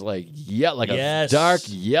eye was like a dark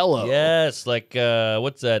yellow. Yes, like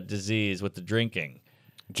what's that disease with the drinking?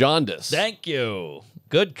 Jaundice. Thank you.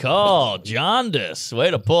 Good call. Jaundice.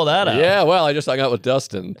 Way to pull that out. Yeah, well, I just hung out with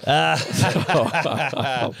Dustin. I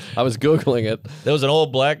was Googling it. There was an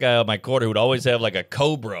old black guy on my quarter who would always have like a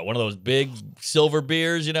Cobra, one of those big silver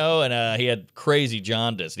beers, and he had crazy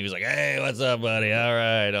jaundice. And he was like, hey, what's up, buddy? All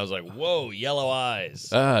right. I was like, whoa, yellow eyes.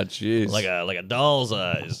 Ah, jeez. Like a doll's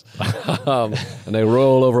eyes. And they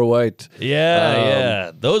roll over white.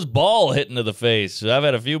 Yeah. Those ball hit into the face. I've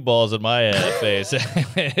had a few balls in my face.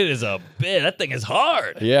 It is a bit. That thing is hard.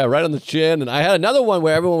 Yeah, right on the chin. And I had another one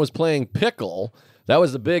where everyone was playing Pickle. That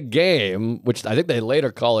was the big game, which I think they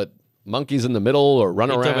later call it monkeys in the middle or run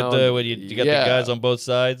around. When you got the guys on both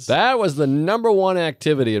sides? That was the #1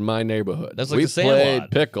 activity in my neighborhood. That's like we the Sandlot. played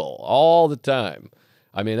Pickle all the time.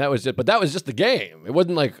 I mean, that was just the game. It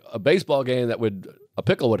wasn't like a baseball game that a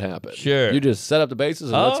pickle would happen. Sure. You just set up the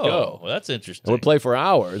bases and let's go. Well, that's interesting. And we'd play for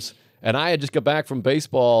hours. And I had just got back from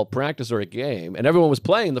baseball practice or a game, and everyone was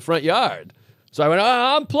playing in the front yard. So I went,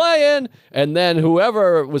 I'm playing. And then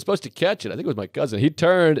whoever was supposed to catch it, I think it was my cousin, he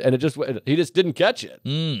turned and he just didn't catch it.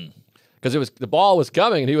 Because the ball was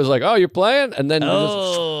coming and he was like, oh, you're playing? And then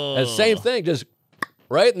and same thing, just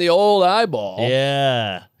right in the old eyeball.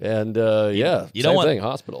 Yeah. And you same thing,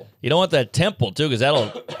 hospital. You don't want that temple too, because that'll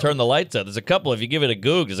turn the lights out. There's a couple, if you give it a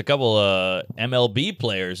goog, there's a couple MLB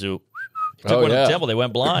players who took one in the temple, they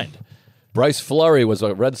went blind. Bryce Fleury was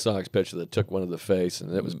a Red Sox pitcher that took one in the face,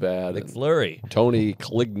 and it was bad. Big Fleury. Tony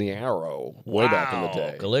Calignaro, way back in the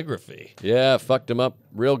day. Calligraphy. Yeah, fucked him up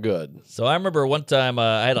real good. So I remember one time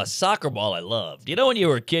I had a soccer ball I loved. You know when you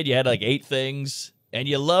were a kid, you had like 8 things, and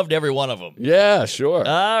you loved every one of them? Yeah, sure. All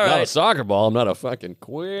right. Not a soccer ball. I'm not a fucking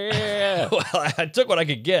queer. Well, I took what I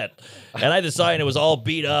could get, and I decided it was all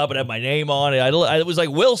beat up and had my name on it. It was like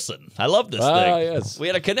Wilson. I loved this thing. Yes. We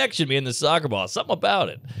had a connection, me and the soccer ball. Something about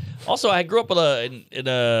it. Also, I grew up in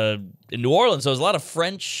New Orleans, so there was a lot of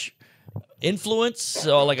French influence.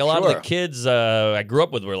 So, like, a lot of the kids I grew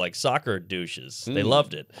up with were like soccer douches. They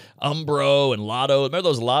loved it. Umbro and Lotto. Remember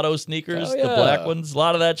those Lotto sneakers? Oh, yeah. The black ones? A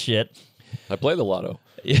lot of that shit. I play the lotto.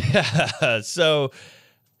 Yeah. So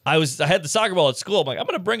I had the soccer ball at school. I'm like, I'm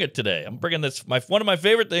going to bring it today. I'm bringing one of my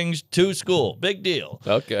favorite things to school. Big deal.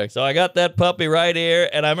 Okay. So I got that puppy right here,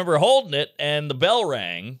 and I remember holding it, and the bell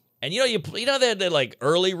rang. And you know they had that like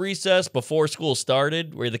early recess before school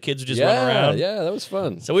started, where the kids would just run around. Yeah, that was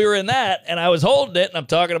fun. So we were in that, and I was holding it, and I'm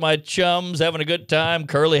talking to my chums, having a good time,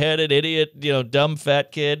 curly-headed idiot, dumb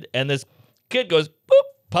fat kid, and this kid goes, boop,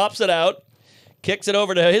 pops it out, kicks it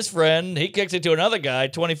over to his friend. He kicks it to another guy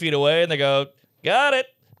 20 feet away, and they go, got it.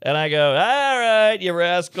 And I go, all right, you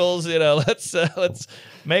rascals, let's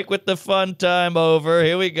make with the fun time over.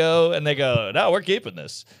 Here we go. And they go, no, we're keeping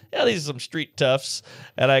this. Yeah, these are some street toughs.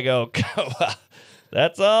 And I go, well,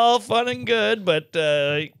 that's all fun and good, but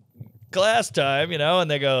class time, And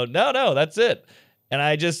they go, no, that's it. And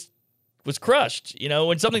I just was crushed.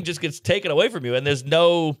 When something just gets taken away from you, and there's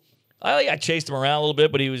no, I chased him around a little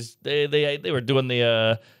bit, but they were doing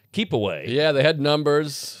the keep away. Yeah, they had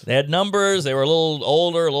numbers. They were a little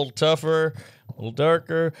older, a little tougher, a little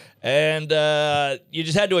darker, and you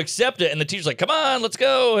just had to accept it. And the teacher's like, come on, let's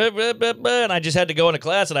go. And I just had to go into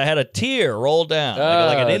class, and I had a tear roll down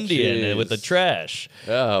like an Indian with the trash.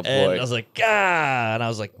 Oh, boy. And I was like, God. And I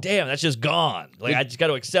was like, damn, that's just gone. Like, I just got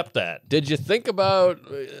to accept that. Did you think about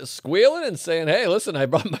squealing and saying, hey, listen, I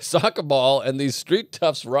brought my soccer ball, and these street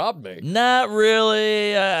toughs robbed me? Not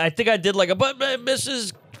really. I think I did like but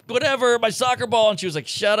Mrs. whatever, my soccer ball. And she was like,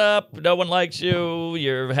 shut up. No one likes you.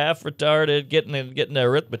 You're half retarded, getting the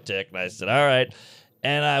arithmetic. And I said, all right.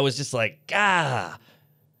 And I was just like,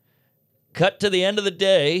 Cut to the end of the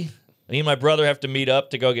day. Me and my brother have to meet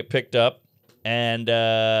up to go get picked up. And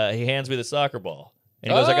he hands me the soccer ball.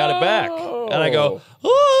 And he goes, I got it back. And I go,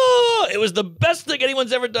 oh, it was the best thing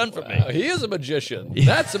anyone's ever done for me. He is a magician.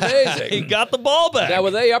 That's amazing. He got the ball back. Now, were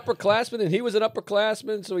they upperclassmen and he was an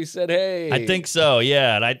upperclassman? So he said, hey. I think so,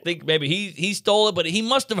 yeah. And I think maybe he stole it, but he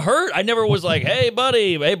must have heard. I never was like, hey,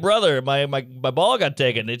 buddy, hey, brother, my ball got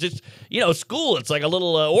taken. It just, school, it's like a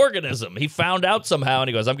little organism. He found out somehow, and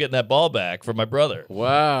he goes, I'm getting that ball back for my brother.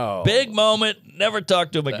 Wow. Big moment. Never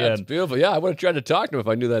talked to him again. That's beautiful. Yeah, I would have tried to talk to him if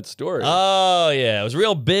I knew that story. Oh, yeah. It was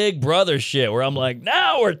real big brother shit where I'm like,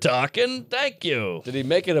 now we're talking. Thank you. Did he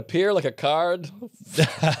make it appear like a card?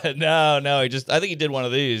 No. I think he did one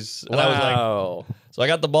of these. And wow. I was like, so I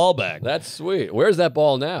got the ball back. That's sweet. Where's that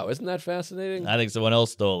ball now? Isn't that fascinating? I think someone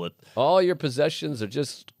else stole it. All your possessions are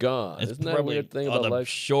just gone. Isn't that a weird thing about on the life?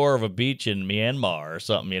 shore of a beach in Myanmar or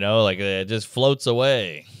something, like it just floats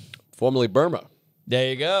away. Formerly Burma. There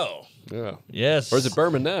you go. Yeah. Yes. Or is it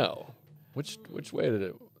Burma now? Which way did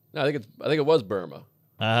it? No, I think it was Burma.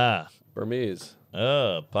 Aha. Burmese.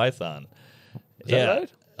 Oh, python. Is that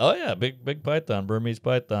right? Oh yeah, big python, Burmese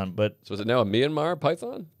python. But So is it now a Myanmar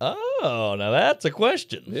python? oh, now that's a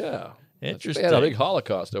question. Yeah. Interesting. They had a big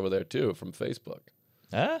Holocaust over there too from Facebook.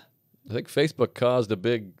 Huh? I think Facebook caused a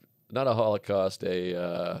big, not a Holocaust,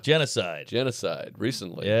 a Genocide. genocide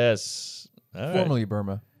recently. Yes. All right. Formerly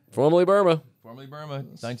Burma. Formerly Burma. Formerly Burma,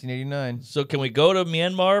 1989. So can we go to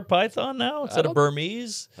Myanmar python now instead of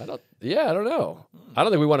Burmese? I don't know. I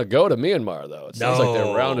don't think we want to go to Myanmar though. It sounds like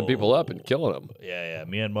they're rounding people up and killing them. Yeah,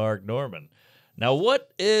 Myanmar Norman. Now,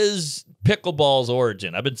 what is pickleball's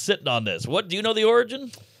origin? I've been sitting on this. What do you know the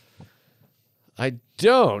origin? I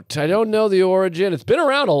don't know the origin. It's been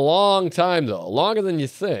around a long time though, longer than you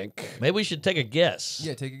think. Maybe we should take a guess.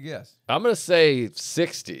 Yeah, take a guess. I'm gonna say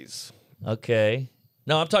 60s. Okay.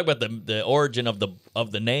 No, I'm talking about the origin of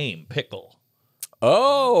the name Pickle.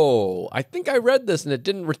 Oh, I think I read this and it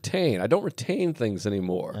didn't retain. I don't retain things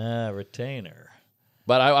anymore. Retainer.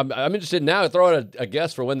 But I'm interested now to throw out a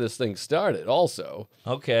guess for when this thing started also.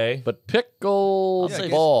 Okay. But pickle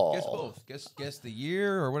ball. Guess both. Guess the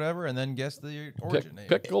year or whatever, and then guess the origin name.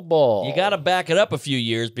 Pickle ball. You got to back it up a few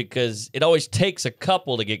years because it always takes a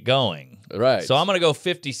couple to get going. Right. So I'm going to go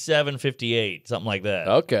 57, 58, something like that.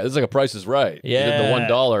 Okay, this is like a Price is Right. Yeah. You did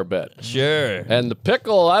the $1 bet. Sure. And the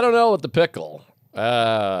pickle, I don't know what the pickle.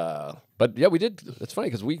 But yeah, we did. It's funny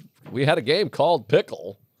because we had a game called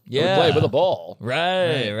Pickle. Yeah. We played with a ball.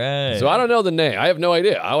 Right. So I don't know the name. I have no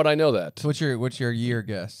idea. How would I know that? So what's your year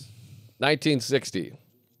guess? 1960.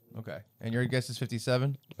 Okay. And your guess is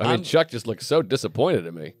 57? I mean, Chuck just looked so disappointed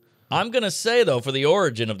at me. I'm going to say, though, for the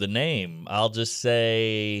origin of the name, I'll just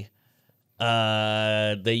say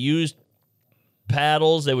they used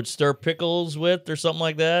paddles they would stir pickles with or something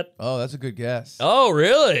like that. Oh, that's a good guess. Oh,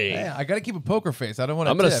 really? Yeah, I got to keep a poker face. I don't want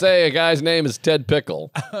to I'm going to say a guy's name is Ted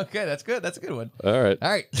Pickle. Okay, that's good. That's a good one. All right. All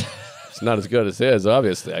right. It's not as good as his,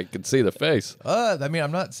 obviously. I can see the face. I mean,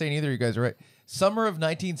 I'm not saying either of you guys are right. Summer of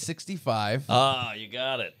 1965. Ah, you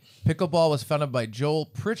got it. Pickleball was founded by Joel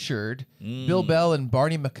Pritchard, Bill Bell, and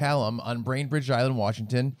Barney McCallum on Bainbridge Island,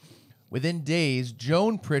 Washington. Within days,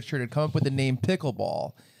 Joan Pritchard had come up with the name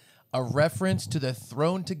Pickleball, a reference to the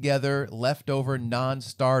thrown-together leftover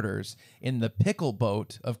non-starters in the pickle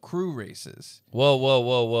boat of crew races.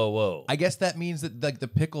 Whoa. I guess that means that like the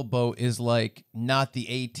pickle boat is like not the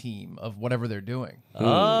A team of whatever they're doing.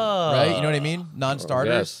 Ah. Right? You know what I mean?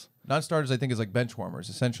 Non-starters. Yes. Non-starters, I think, is like bench warmers,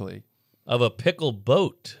 essentially. Of a pickle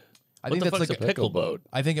boat. I What think the that's fuck's like a pickle boat?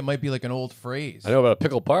 I think it might be like an old phrase. I know about a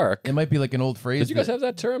Pickle Park. It might be like an old phrase. Did you guys that- have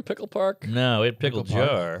that term, Pickle Park? No, we had pickle Pickle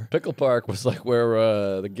jar. Pickle Park was like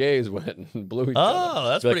where the gays went and blew each other. Oh,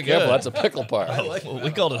 that's Be like, pretty careful, good. That's a pickle park. We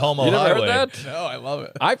called it Homo You never Highway. heard that? No, I love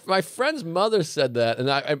it. My friend's mother said that, and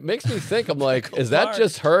it makes me think. I'm like, is that Park.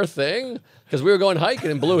 just her thing? Because we were going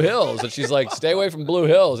hiking in Blue Hills, and she's like, "Stay away from Blue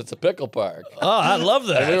Hills. It's a pickle park." Oh, I love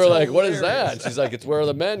that. And we were like, "What is that?" And she's like, "It's where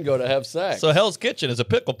the men go to have sex." So Hell's Kitchen is a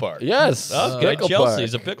pickle park. Yes, Okay, pickle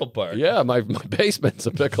Chelsea's park. a pickle park. Yeah, my basement's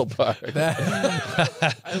a pickle park.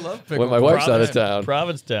 I love pickle. When my wife's out of town.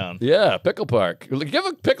 Provincetown. Yeah, pickle park. Give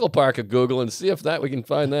a pickle park a Google and see if we can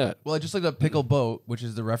find that. Well, I just looked up pickle boat, which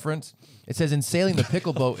is the reference. It says in sailing, the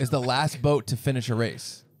pickle boat is the last boat to finish a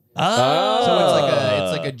race. Oh. So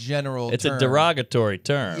it's like a general. It's term. a derogatory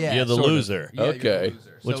term. Yeah, You're the sort of. loser. Yeah, you're the Okay.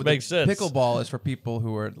 loser. Which So makes the sense. Pickleball is for people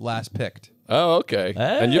who are last picked. Oh, okay.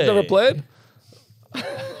 And you've never Hey. played?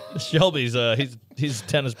 Shelby's he's a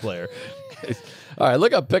tennis player. All right,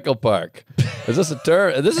 look up Pickle Park. Is this a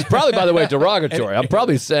term? This is probably, by the way, derogatory. I'm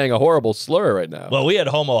probably saying a horrible slur right now. Well, we had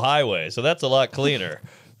Homo Highway, so that's a lot cleaner.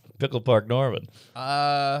 Pickle Park, Norman.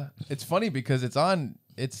 It's funny because it's on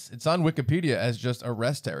Wikipedia as just a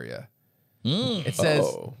rest area. It says.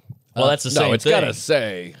 Well, that's the same no, it's thing. gotta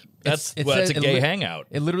say. That's It well, says- it's a gay hangout.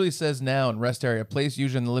 It literally says noun rest area, a place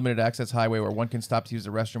usually in the limited access highway where one can stop to use the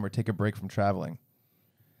restroom or take a break from traveling.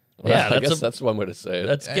 Yeah, I guess that's one way to say it.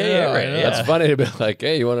 That's I gay know, I area. know. Yeah. That's funny to be like,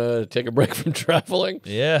 hey, you want to take a break from traveling?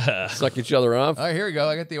 Yeah. Suck each other off? All right, here we go.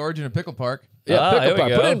 I got the origin of Pickle Park. Yeah, here Pickle we Park.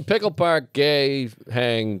 go. Put in Pickle Park, gay,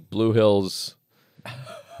 hang, Blue Hills,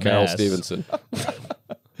 Carol Mass. Stevenson.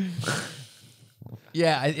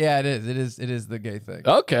 Yeah, it is. It is the gay thing.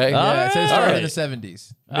 Okay. Yeah, it says it started in right. the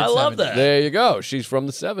 70s. I love mid-70s. that. There you go. She's from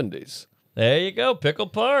the 70s. There you go, Pickle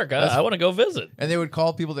Park. I want to go visit. And they would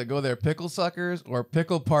call people that go there pickle suckers or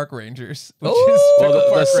pickle park rangers. Which Well, is Pickle the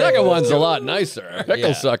Park second Rangers. one's a lot nicer. Pickle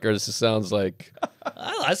Yeah. suckers sounds like,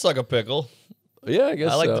 I suck a pickle. yeah, I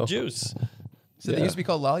guess I like so. the juice. So they Yeah. used to be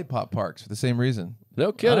called lollipop parks for the same reason.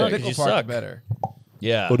 No kidding. Oh, 'cause Pickle you Park suck. is better.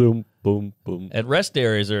 Yeah. Boom, boom, boom. And rest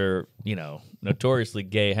areas are, notoriously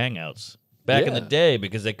gay hangouts. Back in the Yeah. day,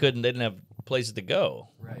 because they didn't have places to go.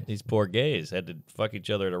 Right. These poor gays had to fuck each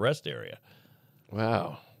other at a rest area.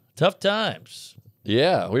 Wow. Tough times.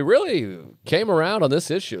 Yeah, we really came around on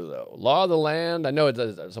this issue, though. Law of the land. I know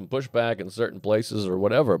there's some pushback in certain places or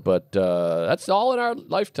whatever, but that's all in our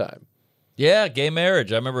lifetime. Yeah, gay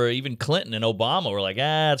marriage. I remember even Clinton and Obama were like,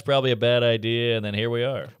 it's probably a bad idea, and then here we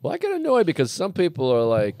are. Well, I get annoyed because some people are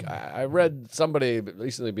like, I read somebody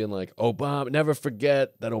recently being like, Obama, never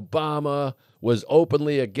forget that Obama was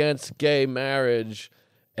openly against gay marriage.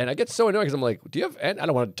 And I get so annoyed because I'm like, do you have, and I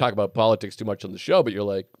don't want to talk about politics too much on the show, but you're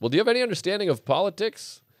like, well, do you have any understanding of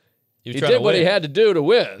politics? He He did what he had to do to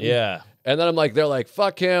win. Yeah. And then I'm like, they're like,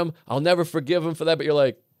 fuck him. I'll never forgive him for that. But you're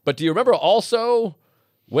like, but do you remember also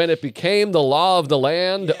when it became the law of the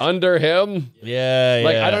land under him? Yeah,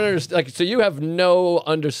 Like, yeah. I don't understand. Like, so you have no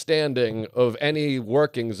understanding of any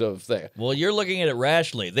workings of things. Well, you're looking at it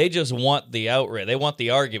rationally. They just want the outrage. They want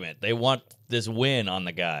the argument. They want this win on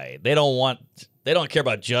the guy. They don't care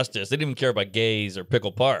about justice. They don't even care about gays or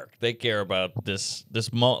Pickle Park. They care about this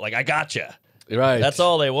moment. Like, I gotcha. Right. That's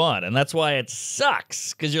all they want. And that's why it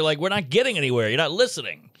sucks. Because you're like, we're not getting anywhere. You're not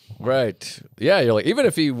listening. Right. Yeah, you're like, even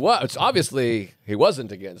if he was, obviously he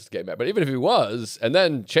wasn't against gay marriage, but even if he was, and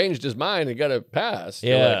then changed his mind and got it passed,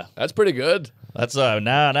 you're Yeah. like, that's pretty good. That's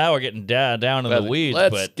now we're getting down in the weeds.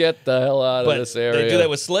 Let's but get the hell out but of this area. they do that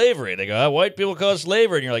with slavery. They go, white people cause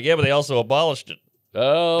slavery. And you're like, yeah, but they also abolished it.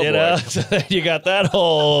 oh, You boy. know, so then you got that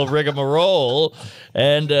whole rigmarole,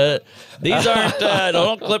 and these aren't.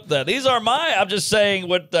 Don't clip that. These are I'm just saying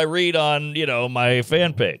what I read on my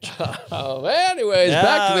fan page. Oh, anyways,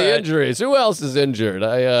 back to the Alright. injuries. Who else is injured?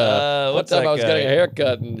 One what's time that I was guy? getting a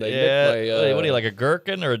haircut and they nicked my, what do you like, a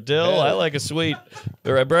gherkin or a dill? yeah. I like a sweet.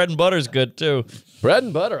 Bread and butter's good too. bread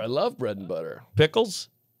and butter. I love bread and butter. Pickles.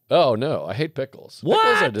 Oh no, I hate pickles. Pickles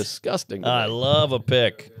What? are disgusting. To I me. love a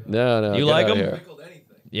pick. No, You get like out of 'em? here.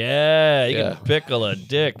 Yeah, you Yeah. can pickle a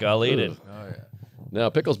dick. I'll eat it. Oh yeah. No,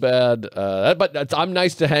 pickle's bad. I'm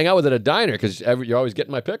nice to hang out with at a diner because you're always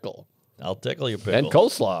getting my pickle I'll tickle your pickle. and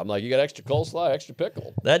coleslaw. I'm like, you got extra coleslaw, extra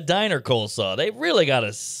pickle. That diner coleslaw, they really got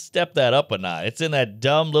to step that up a notch. It's in that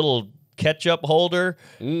dumb little ketchup holder,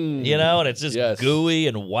 and it's just Yes. gooey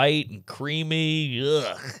and white and creamy.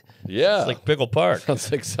 Ugh. Yeah, It's like Pickle Park.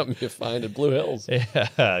 sounds like something you find at Blue Hills.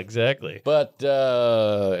 Yeah, exactly. But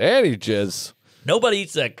Annie Jizz, Nobody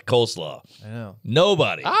eats that coleslaw. I know.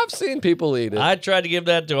 Nobody. I've seen people eat it. I tried to give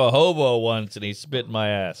that to a hobo once, and he spit in my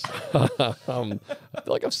ass. I feel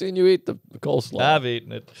like I've seen you eat the coleslaw. I've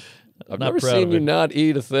eaten it. I've not never proud seen of you it. not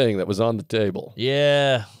eat a thing that was on the table.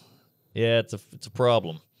 Yeah, it's a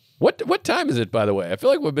problem. What time is it, by the way? I feel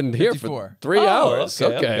like we've been here 54. for 3 Oh, hours.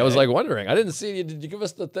 okay. I was like wondering. I didn't see you. Did you give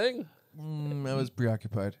us the thing? I was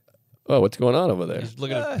preoccupied. Oh, what's going on over there? Just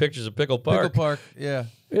looking at pictures of Pickle Park. Pickle Park. Yeah.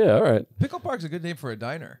 Yeah, all right. Pickle Park's a good name for a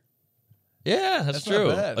diner. Yeah, that's That's not true.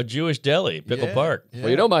 bad. A Jewish deli, Pickle Yeah, Park. yeah. Well,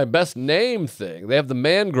 you know my best name thing? They have the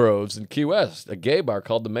mangroves in Key West, a gay bar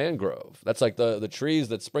called the Mangrove. That's like the trees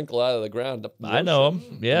that sprinkle out of the ground. Up the I know ocean.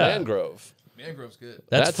 them. Yeah. Mangrove. Mangrove's good.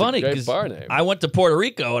 That's That's a funny great because bar name. I went to Puerto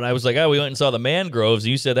Rico and I was like, we went and saw the Mangroves.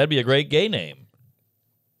 And you said that'd be a great gay name.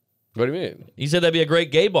 What do you mean? You said that'd be a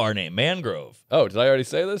great gay bar name, Mangrove. Oh, did I already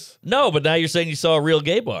say this? No, but now you're saying you saw a real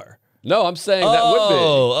gay bar. No, I'm saying that would be.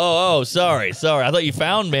 Oh, sorry. I thought you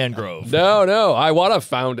found Mangrove. No. I want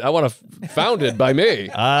founded by me.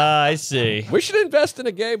 Ah, I see. We should invest in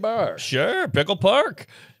a gay bar. Sure, Pickle Park.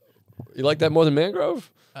 You like that more than Mangrove?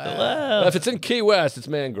 Well, If it's in Key West, it's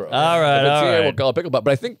Mangrove. All right, If it's all here, right. we'll call it Pickleball.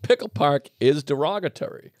 But I think Pickle Park is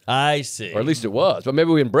derogatory. I see. Or at least it was. But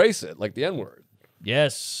maybe we embrace it, like the N-word.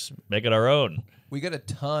 Yes, make it our own. We got a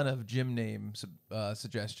ton of gym name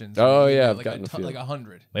suggestions. Oh, yeah, I've like gotten a few. like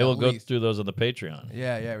 100. Maybe we'll at go least. through those on the Patreon.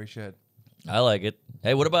 Yeah, we should. I like it.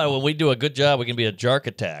 Hey, what about when we do a good job, we can be a Jark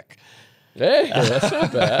Attack. Hey, that's not All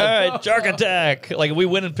bad. right, Jark Attack. Like if we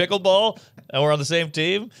win in pickleball and we're on the same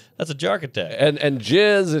team, that's a Jark Attack. And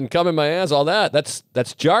jizz and come in my ass, all that, that's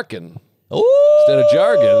jargon. Ooh, Instead of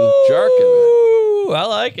jargon, jargon. I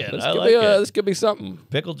like it. I like it. This could be something.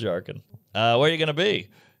 Pickle jargon. Where are you going to be?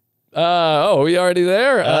 We already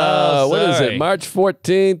there? Oh, what is sorry. it? March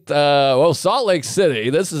 14th. Well, Salt Lake City.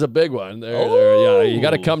 This is a big one. Yeah, you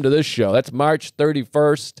got to come to this show. That's March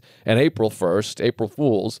 31st and April 1st, April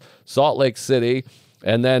Fools, Salt Lake City.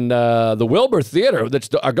 And then the Wilbur Theater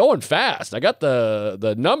are going fast. I got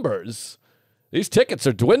the numbers. These tickets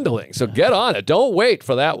are dwindling, so get on it. Don't wait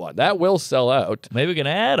for that one. That will sell out. Maybe we can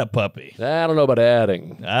add a puppy. I don't know about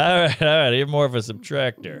adding. All right. You're more of a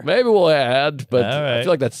subtractor. Maybe we'll add, but All right. I feel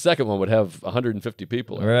like that second one would have 150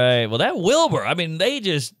 people in it. Right. Well, that Wilbur, I mean,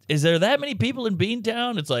 is there that many people in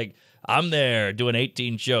Beantown? It's like, I'm there doing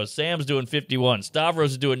 18 shows. Sam's doing 51.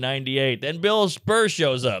 Stavros is doing 98. Then Bill Spur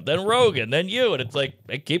shows up. Then Rogan. Then you. And it's like,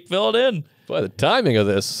 they keep filling in. Boy, the timing of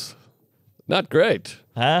this, not great.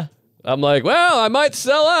 Huh? I'm like, well, I might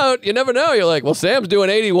sell out. You never know. You're like, well, Sam's doing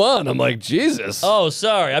 81. I'm like, Jesus. Oh,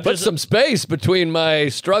 sorry. Put some space between my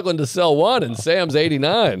struggling to sell one and Sam's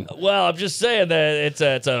 89. Well, I'm just saying that it's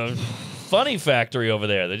a funny factory over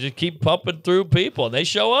there. They just keep pumping through people, and they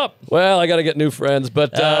show up. Well, I got to get new friends.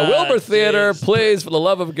 But Wilbur Theater, geez. please, for the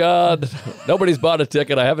love of God. Nobody's bought a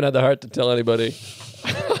ticket. I haven't had the heart to tell anybody.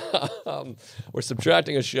 We're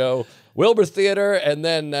subtracting a show. Wilbur Theater, and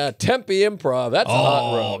then Tempe Improv. That's a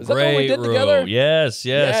hot row. Is that the one we did row. together? Yes.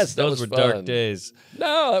 Yes, that Those was were fun. dark days.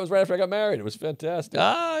 No, that was right after I got married. It was fantastic.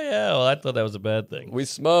 Oh, yeah. Well, I thought that was a bad thing. We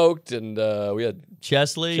smoked, and we had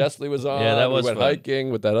Chesley. Chesley was on. Yeah, that was we went fun. hiking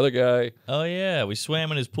with that other guy. Oh, yeah. We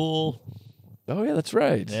swam in his pool. Oh, yeah, that's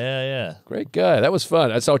right. Yeah. Great guy. That was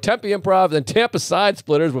fun. So Tempe Improv, then Tampa Side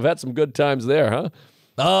Splitters. We've had some good times there, huh?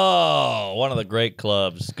 Oh, one of the great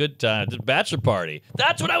clubs. Good time. The bachelor party.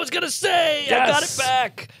 That's what I was going to say. I got it Yes.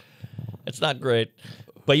 back. It's not great.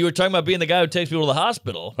 But you were talking about being the guy who takes people to the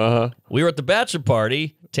hospital. Uh-huh. We were at the bachelor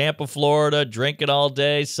party, Tampa, Florida, drinking all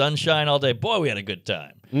day, sunshine all day. Boy, we had a good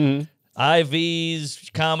time. Mm-hmm.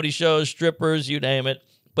 IVs, comedy shows, strippers, you name it.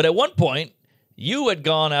 But at one point, you had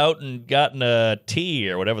gone out and gotten a tea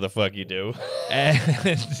or whatever the fuck you do. And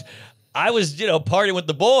I was, partying with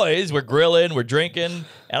the boys. We're grilling, we're drinking.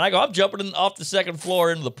 And I go, I'm jumping off the second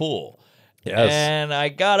floor into the pool. Yes. And I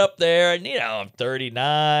got up there, and, I'm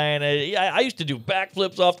 39. I used to do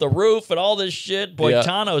backflips off the roof and all this shit,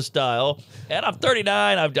 Boitano style. And I'm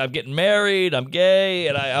 39. I'm getting married. I'm gay.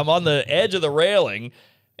 And I'm on the edge of the railing.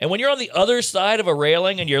 And when you're on the other side of a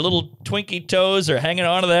railing and your little Twinkie toes are hanging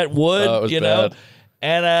onto that wood, Oh, it was bad.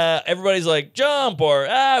 and everybody's like, jump, or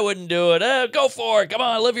I wouldn't do it. Go for it. Come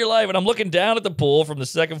on, live your life. And I'm looking down at the pool from the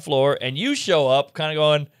second floor, and you show up kind of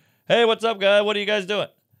going, hey, what's up, guys? What are you guys doing?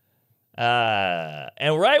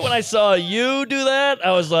 And right when I saw you do that,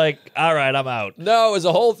 I was like, all right, I'm out. No, it was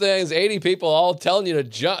a whole thing. It's 80 people all telling you to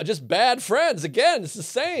jump. Just bad friends. Again, it's the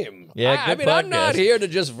same. Yeah, I good mean, I'm not podcast. here to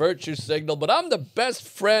just virtue signal, but I'm the best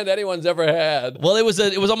friend anyone's ever had. Well, it was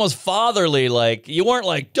almost fatherly. Like, you weren't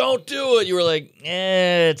like, don't do it. You were like,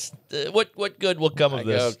 it's what good will come of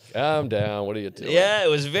this? Calm down. What are you doing? Yeah, it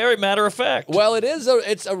was very matter of fact. Well,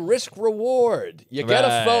 it's a risk reward. You get a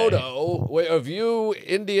Right. photo of you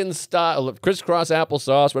Indian style, crisscross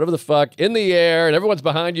applesauce, whatever the fuck, in the air, and everyone's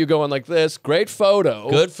behind you going like this. Great photo.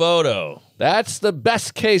 Good photo. That's the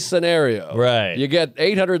best case scenario. Right. You get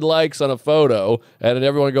 800 likes on a photo, and then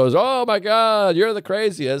everyone goes, oh my God, you're the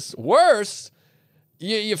craziest. Worse,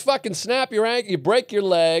 you fucking snap your ankle, you break your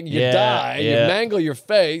leg, you Yeah, die, yeah. you mangle your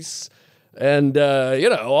face, and,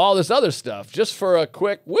 all this other stuff just for a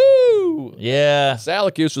quick woo. Yeah.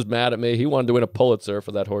 Salacuse was mad at me. He wanted to win a Pulitzer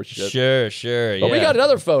for that horse shit. Sure. But we got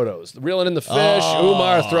other photos. Reeling in the fish,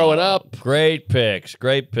 Umar throwing up. Great picks.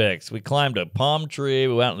 We climbed a palm tree.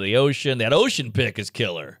 We went into the ocean. That ocean pick is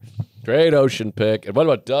killer. Great ocean pick. And what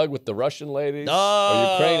about Doug with the Russian ladies?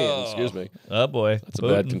 Oh. Or Ukrainian, excuse me. Oh, boy. That's a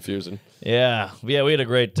bad confusion. Yeah, we had a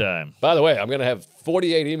great time. By the way, I'm going to have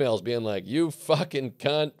 48 emails being like, you fucking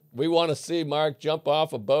cunt. We want to see Mark jump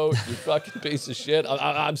off a boat, you fucking piece of shit.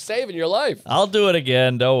 I'm saving your life. I'll do it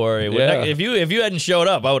again. Don't worry. Yeah. If you hadn't showed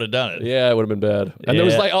up, I would have done it. Yeah, it would have been bad. And there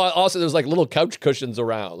was Yeah. like, also, there was like little couch cushions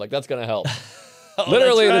around. Like, that's going to help.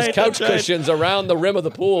 Literally, that's there's right, couch that's right. cushions around the rim of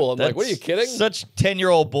the pool. I'm like, what are you kidding? Such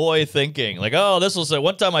 10-year-old boy thinking. Like, oh, this will say.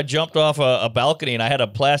 One time I jumped off a balcony and I had a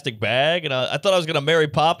plastic bag and I thought I was going to Mary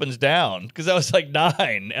Poppins down because I was like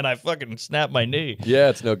 9 and I fucking snapped my knee. Yeah,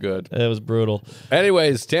 it's no good. It was brutal.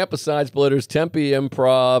 Anyways, Tampa Side Splitters, Tempe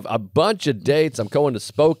Improv, a bunch of dates. I'm going to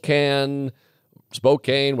Spokane,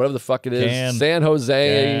 whatever the fuck it is. San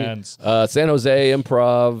Jose, San Jose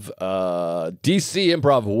Improv, DC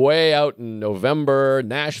Improv way out in November,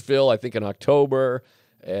 Nashville, I think in October,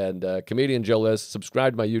 and comedian Joe List.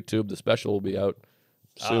 Subscribe to my YouTube. The special will be out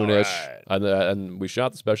soonish. All right. And we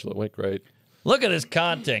shot the special. It went great. Look at his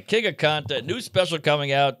content. King of content. New special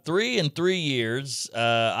coming out 3 in 3 years.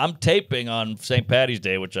 I'm taping on St. Patty's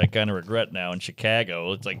Day, which I kind of regret now in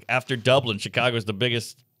Chicago. It's like after Dublin, Chicago's the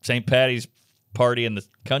biggest St. Patty's party in the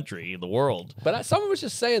country, in the world. But someone was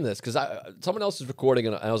just saying this because someone else was recording,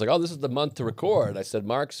 and I was like, oh, this is the month to record. I said,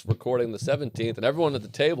 Mark's recording the 17th, and everyone at the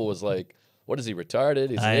table was like, what is he, retarded?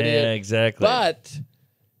 He's an idiot. Yeah, exactly. But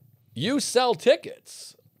you sell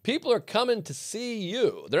tickets. People are coming to see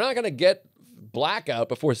you. They're not going to get blackout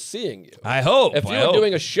before seeing you. I hope. If you were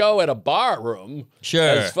doing a show at a bar room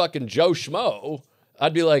as fucking Joe Schmo,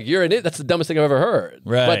 I'd be like, you're an idiot. That's the dumbest thing I've ever heard.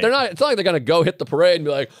 Right. But they're not. It's not like they're going to go hit the parade and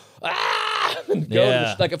be like, ah! And go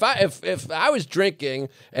Yeah. like if I was drinking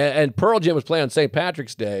and Pearl Jam was playing on St.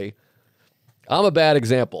 Patrick's Day, I'm a bad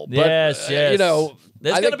example. But, yes. you know,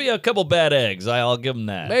 there's going to be a couple bad eggs. I'll give them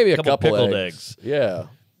that. maybe a couple pickled eggs. Yeah.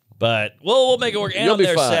 But we'll make it work. And You'll I'm be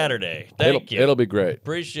there fine. Saturday. Thank you. It'll be great.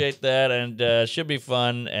 Appreciate that, and should be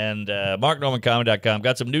fun. And MarkNormanComedy.com.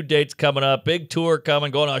 Got some new dates coming up. Big tour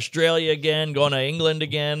coming. Going to Australia again. Going to England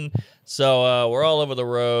again. So we're all over the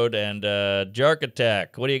road. And Jark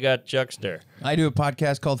Attack. What do you got, Chuckster? I do a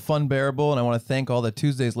podcast called Fun Bearable, and I want to thank all the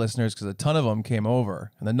Tuesdays listeners because a ton of them came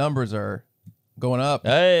over, and the numbers are going up.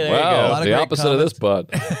 Hey, there Wow, you A lot go. of the great opposite of this pod.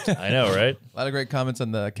 I know, right? A lot of great comments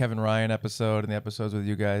on the Kevin Ryan episode and the episodes with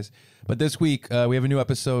you guys. But this week we have a new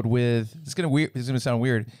episode with. It's gonna sound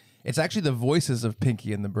weird. It's actually the voices of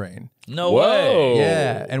Pinky in the Brain. No Whoa. way.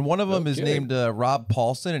 Yeah, and one of them is kidding. named Rob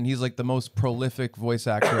Paulson, and he's like the most prolific voice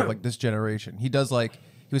actor of like this generation. He does like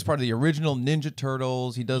he was part of the original Ninja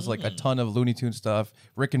Turtles. He does like a ton of Looney Tunes stuff,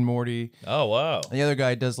 Rick and Morty. Oh, wow. And the other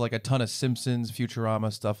guy does like a ton of Simpsons,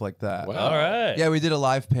 Futurama, stuff like that. Wow. All right. Yeah, we did a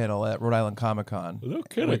live panel at Rhode Island Comic Con No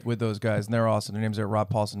kidding. with those guys, and they're awesome. Their names are Rob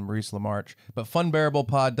Paulson and Maurice LaMarche. But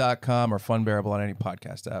funbearablepod.com or Funbearable on any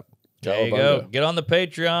podcast app. There you go. Get on the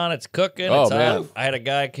Patreon. It's cooking. Oh, It's man. hot. I had a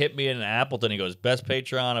guy hit me in Appleton. He goes, best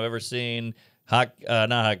Patreon I've ever seen. Not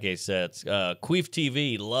Hockey Sets. Queef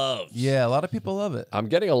TV. Loves. Yeah, a lot of people love it. I'm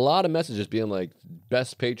getting a lot of messages being like,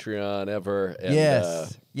 best Patreon ever. And,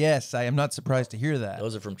 Yes, I am not surprised to hear that.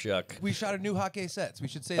 Those are from Chuck. We shot a new Hockey Sets. We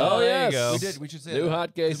should say Oh, that. yes. go. We did. We should say New that.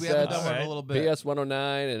 hot gay 'Cause we haven't sets. done one in a little bit. PS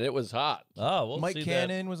 109, and it was hot. Oh, we'll Mike see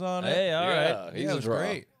Cannon was on that. it. Hey, all right. Yeah, he's Yeah, it a was draw.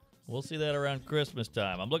 great. We'll see that around Christmas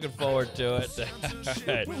time. I'm looking forward to it. All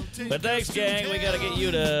right. But thanks, gang. We got to get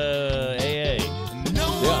you to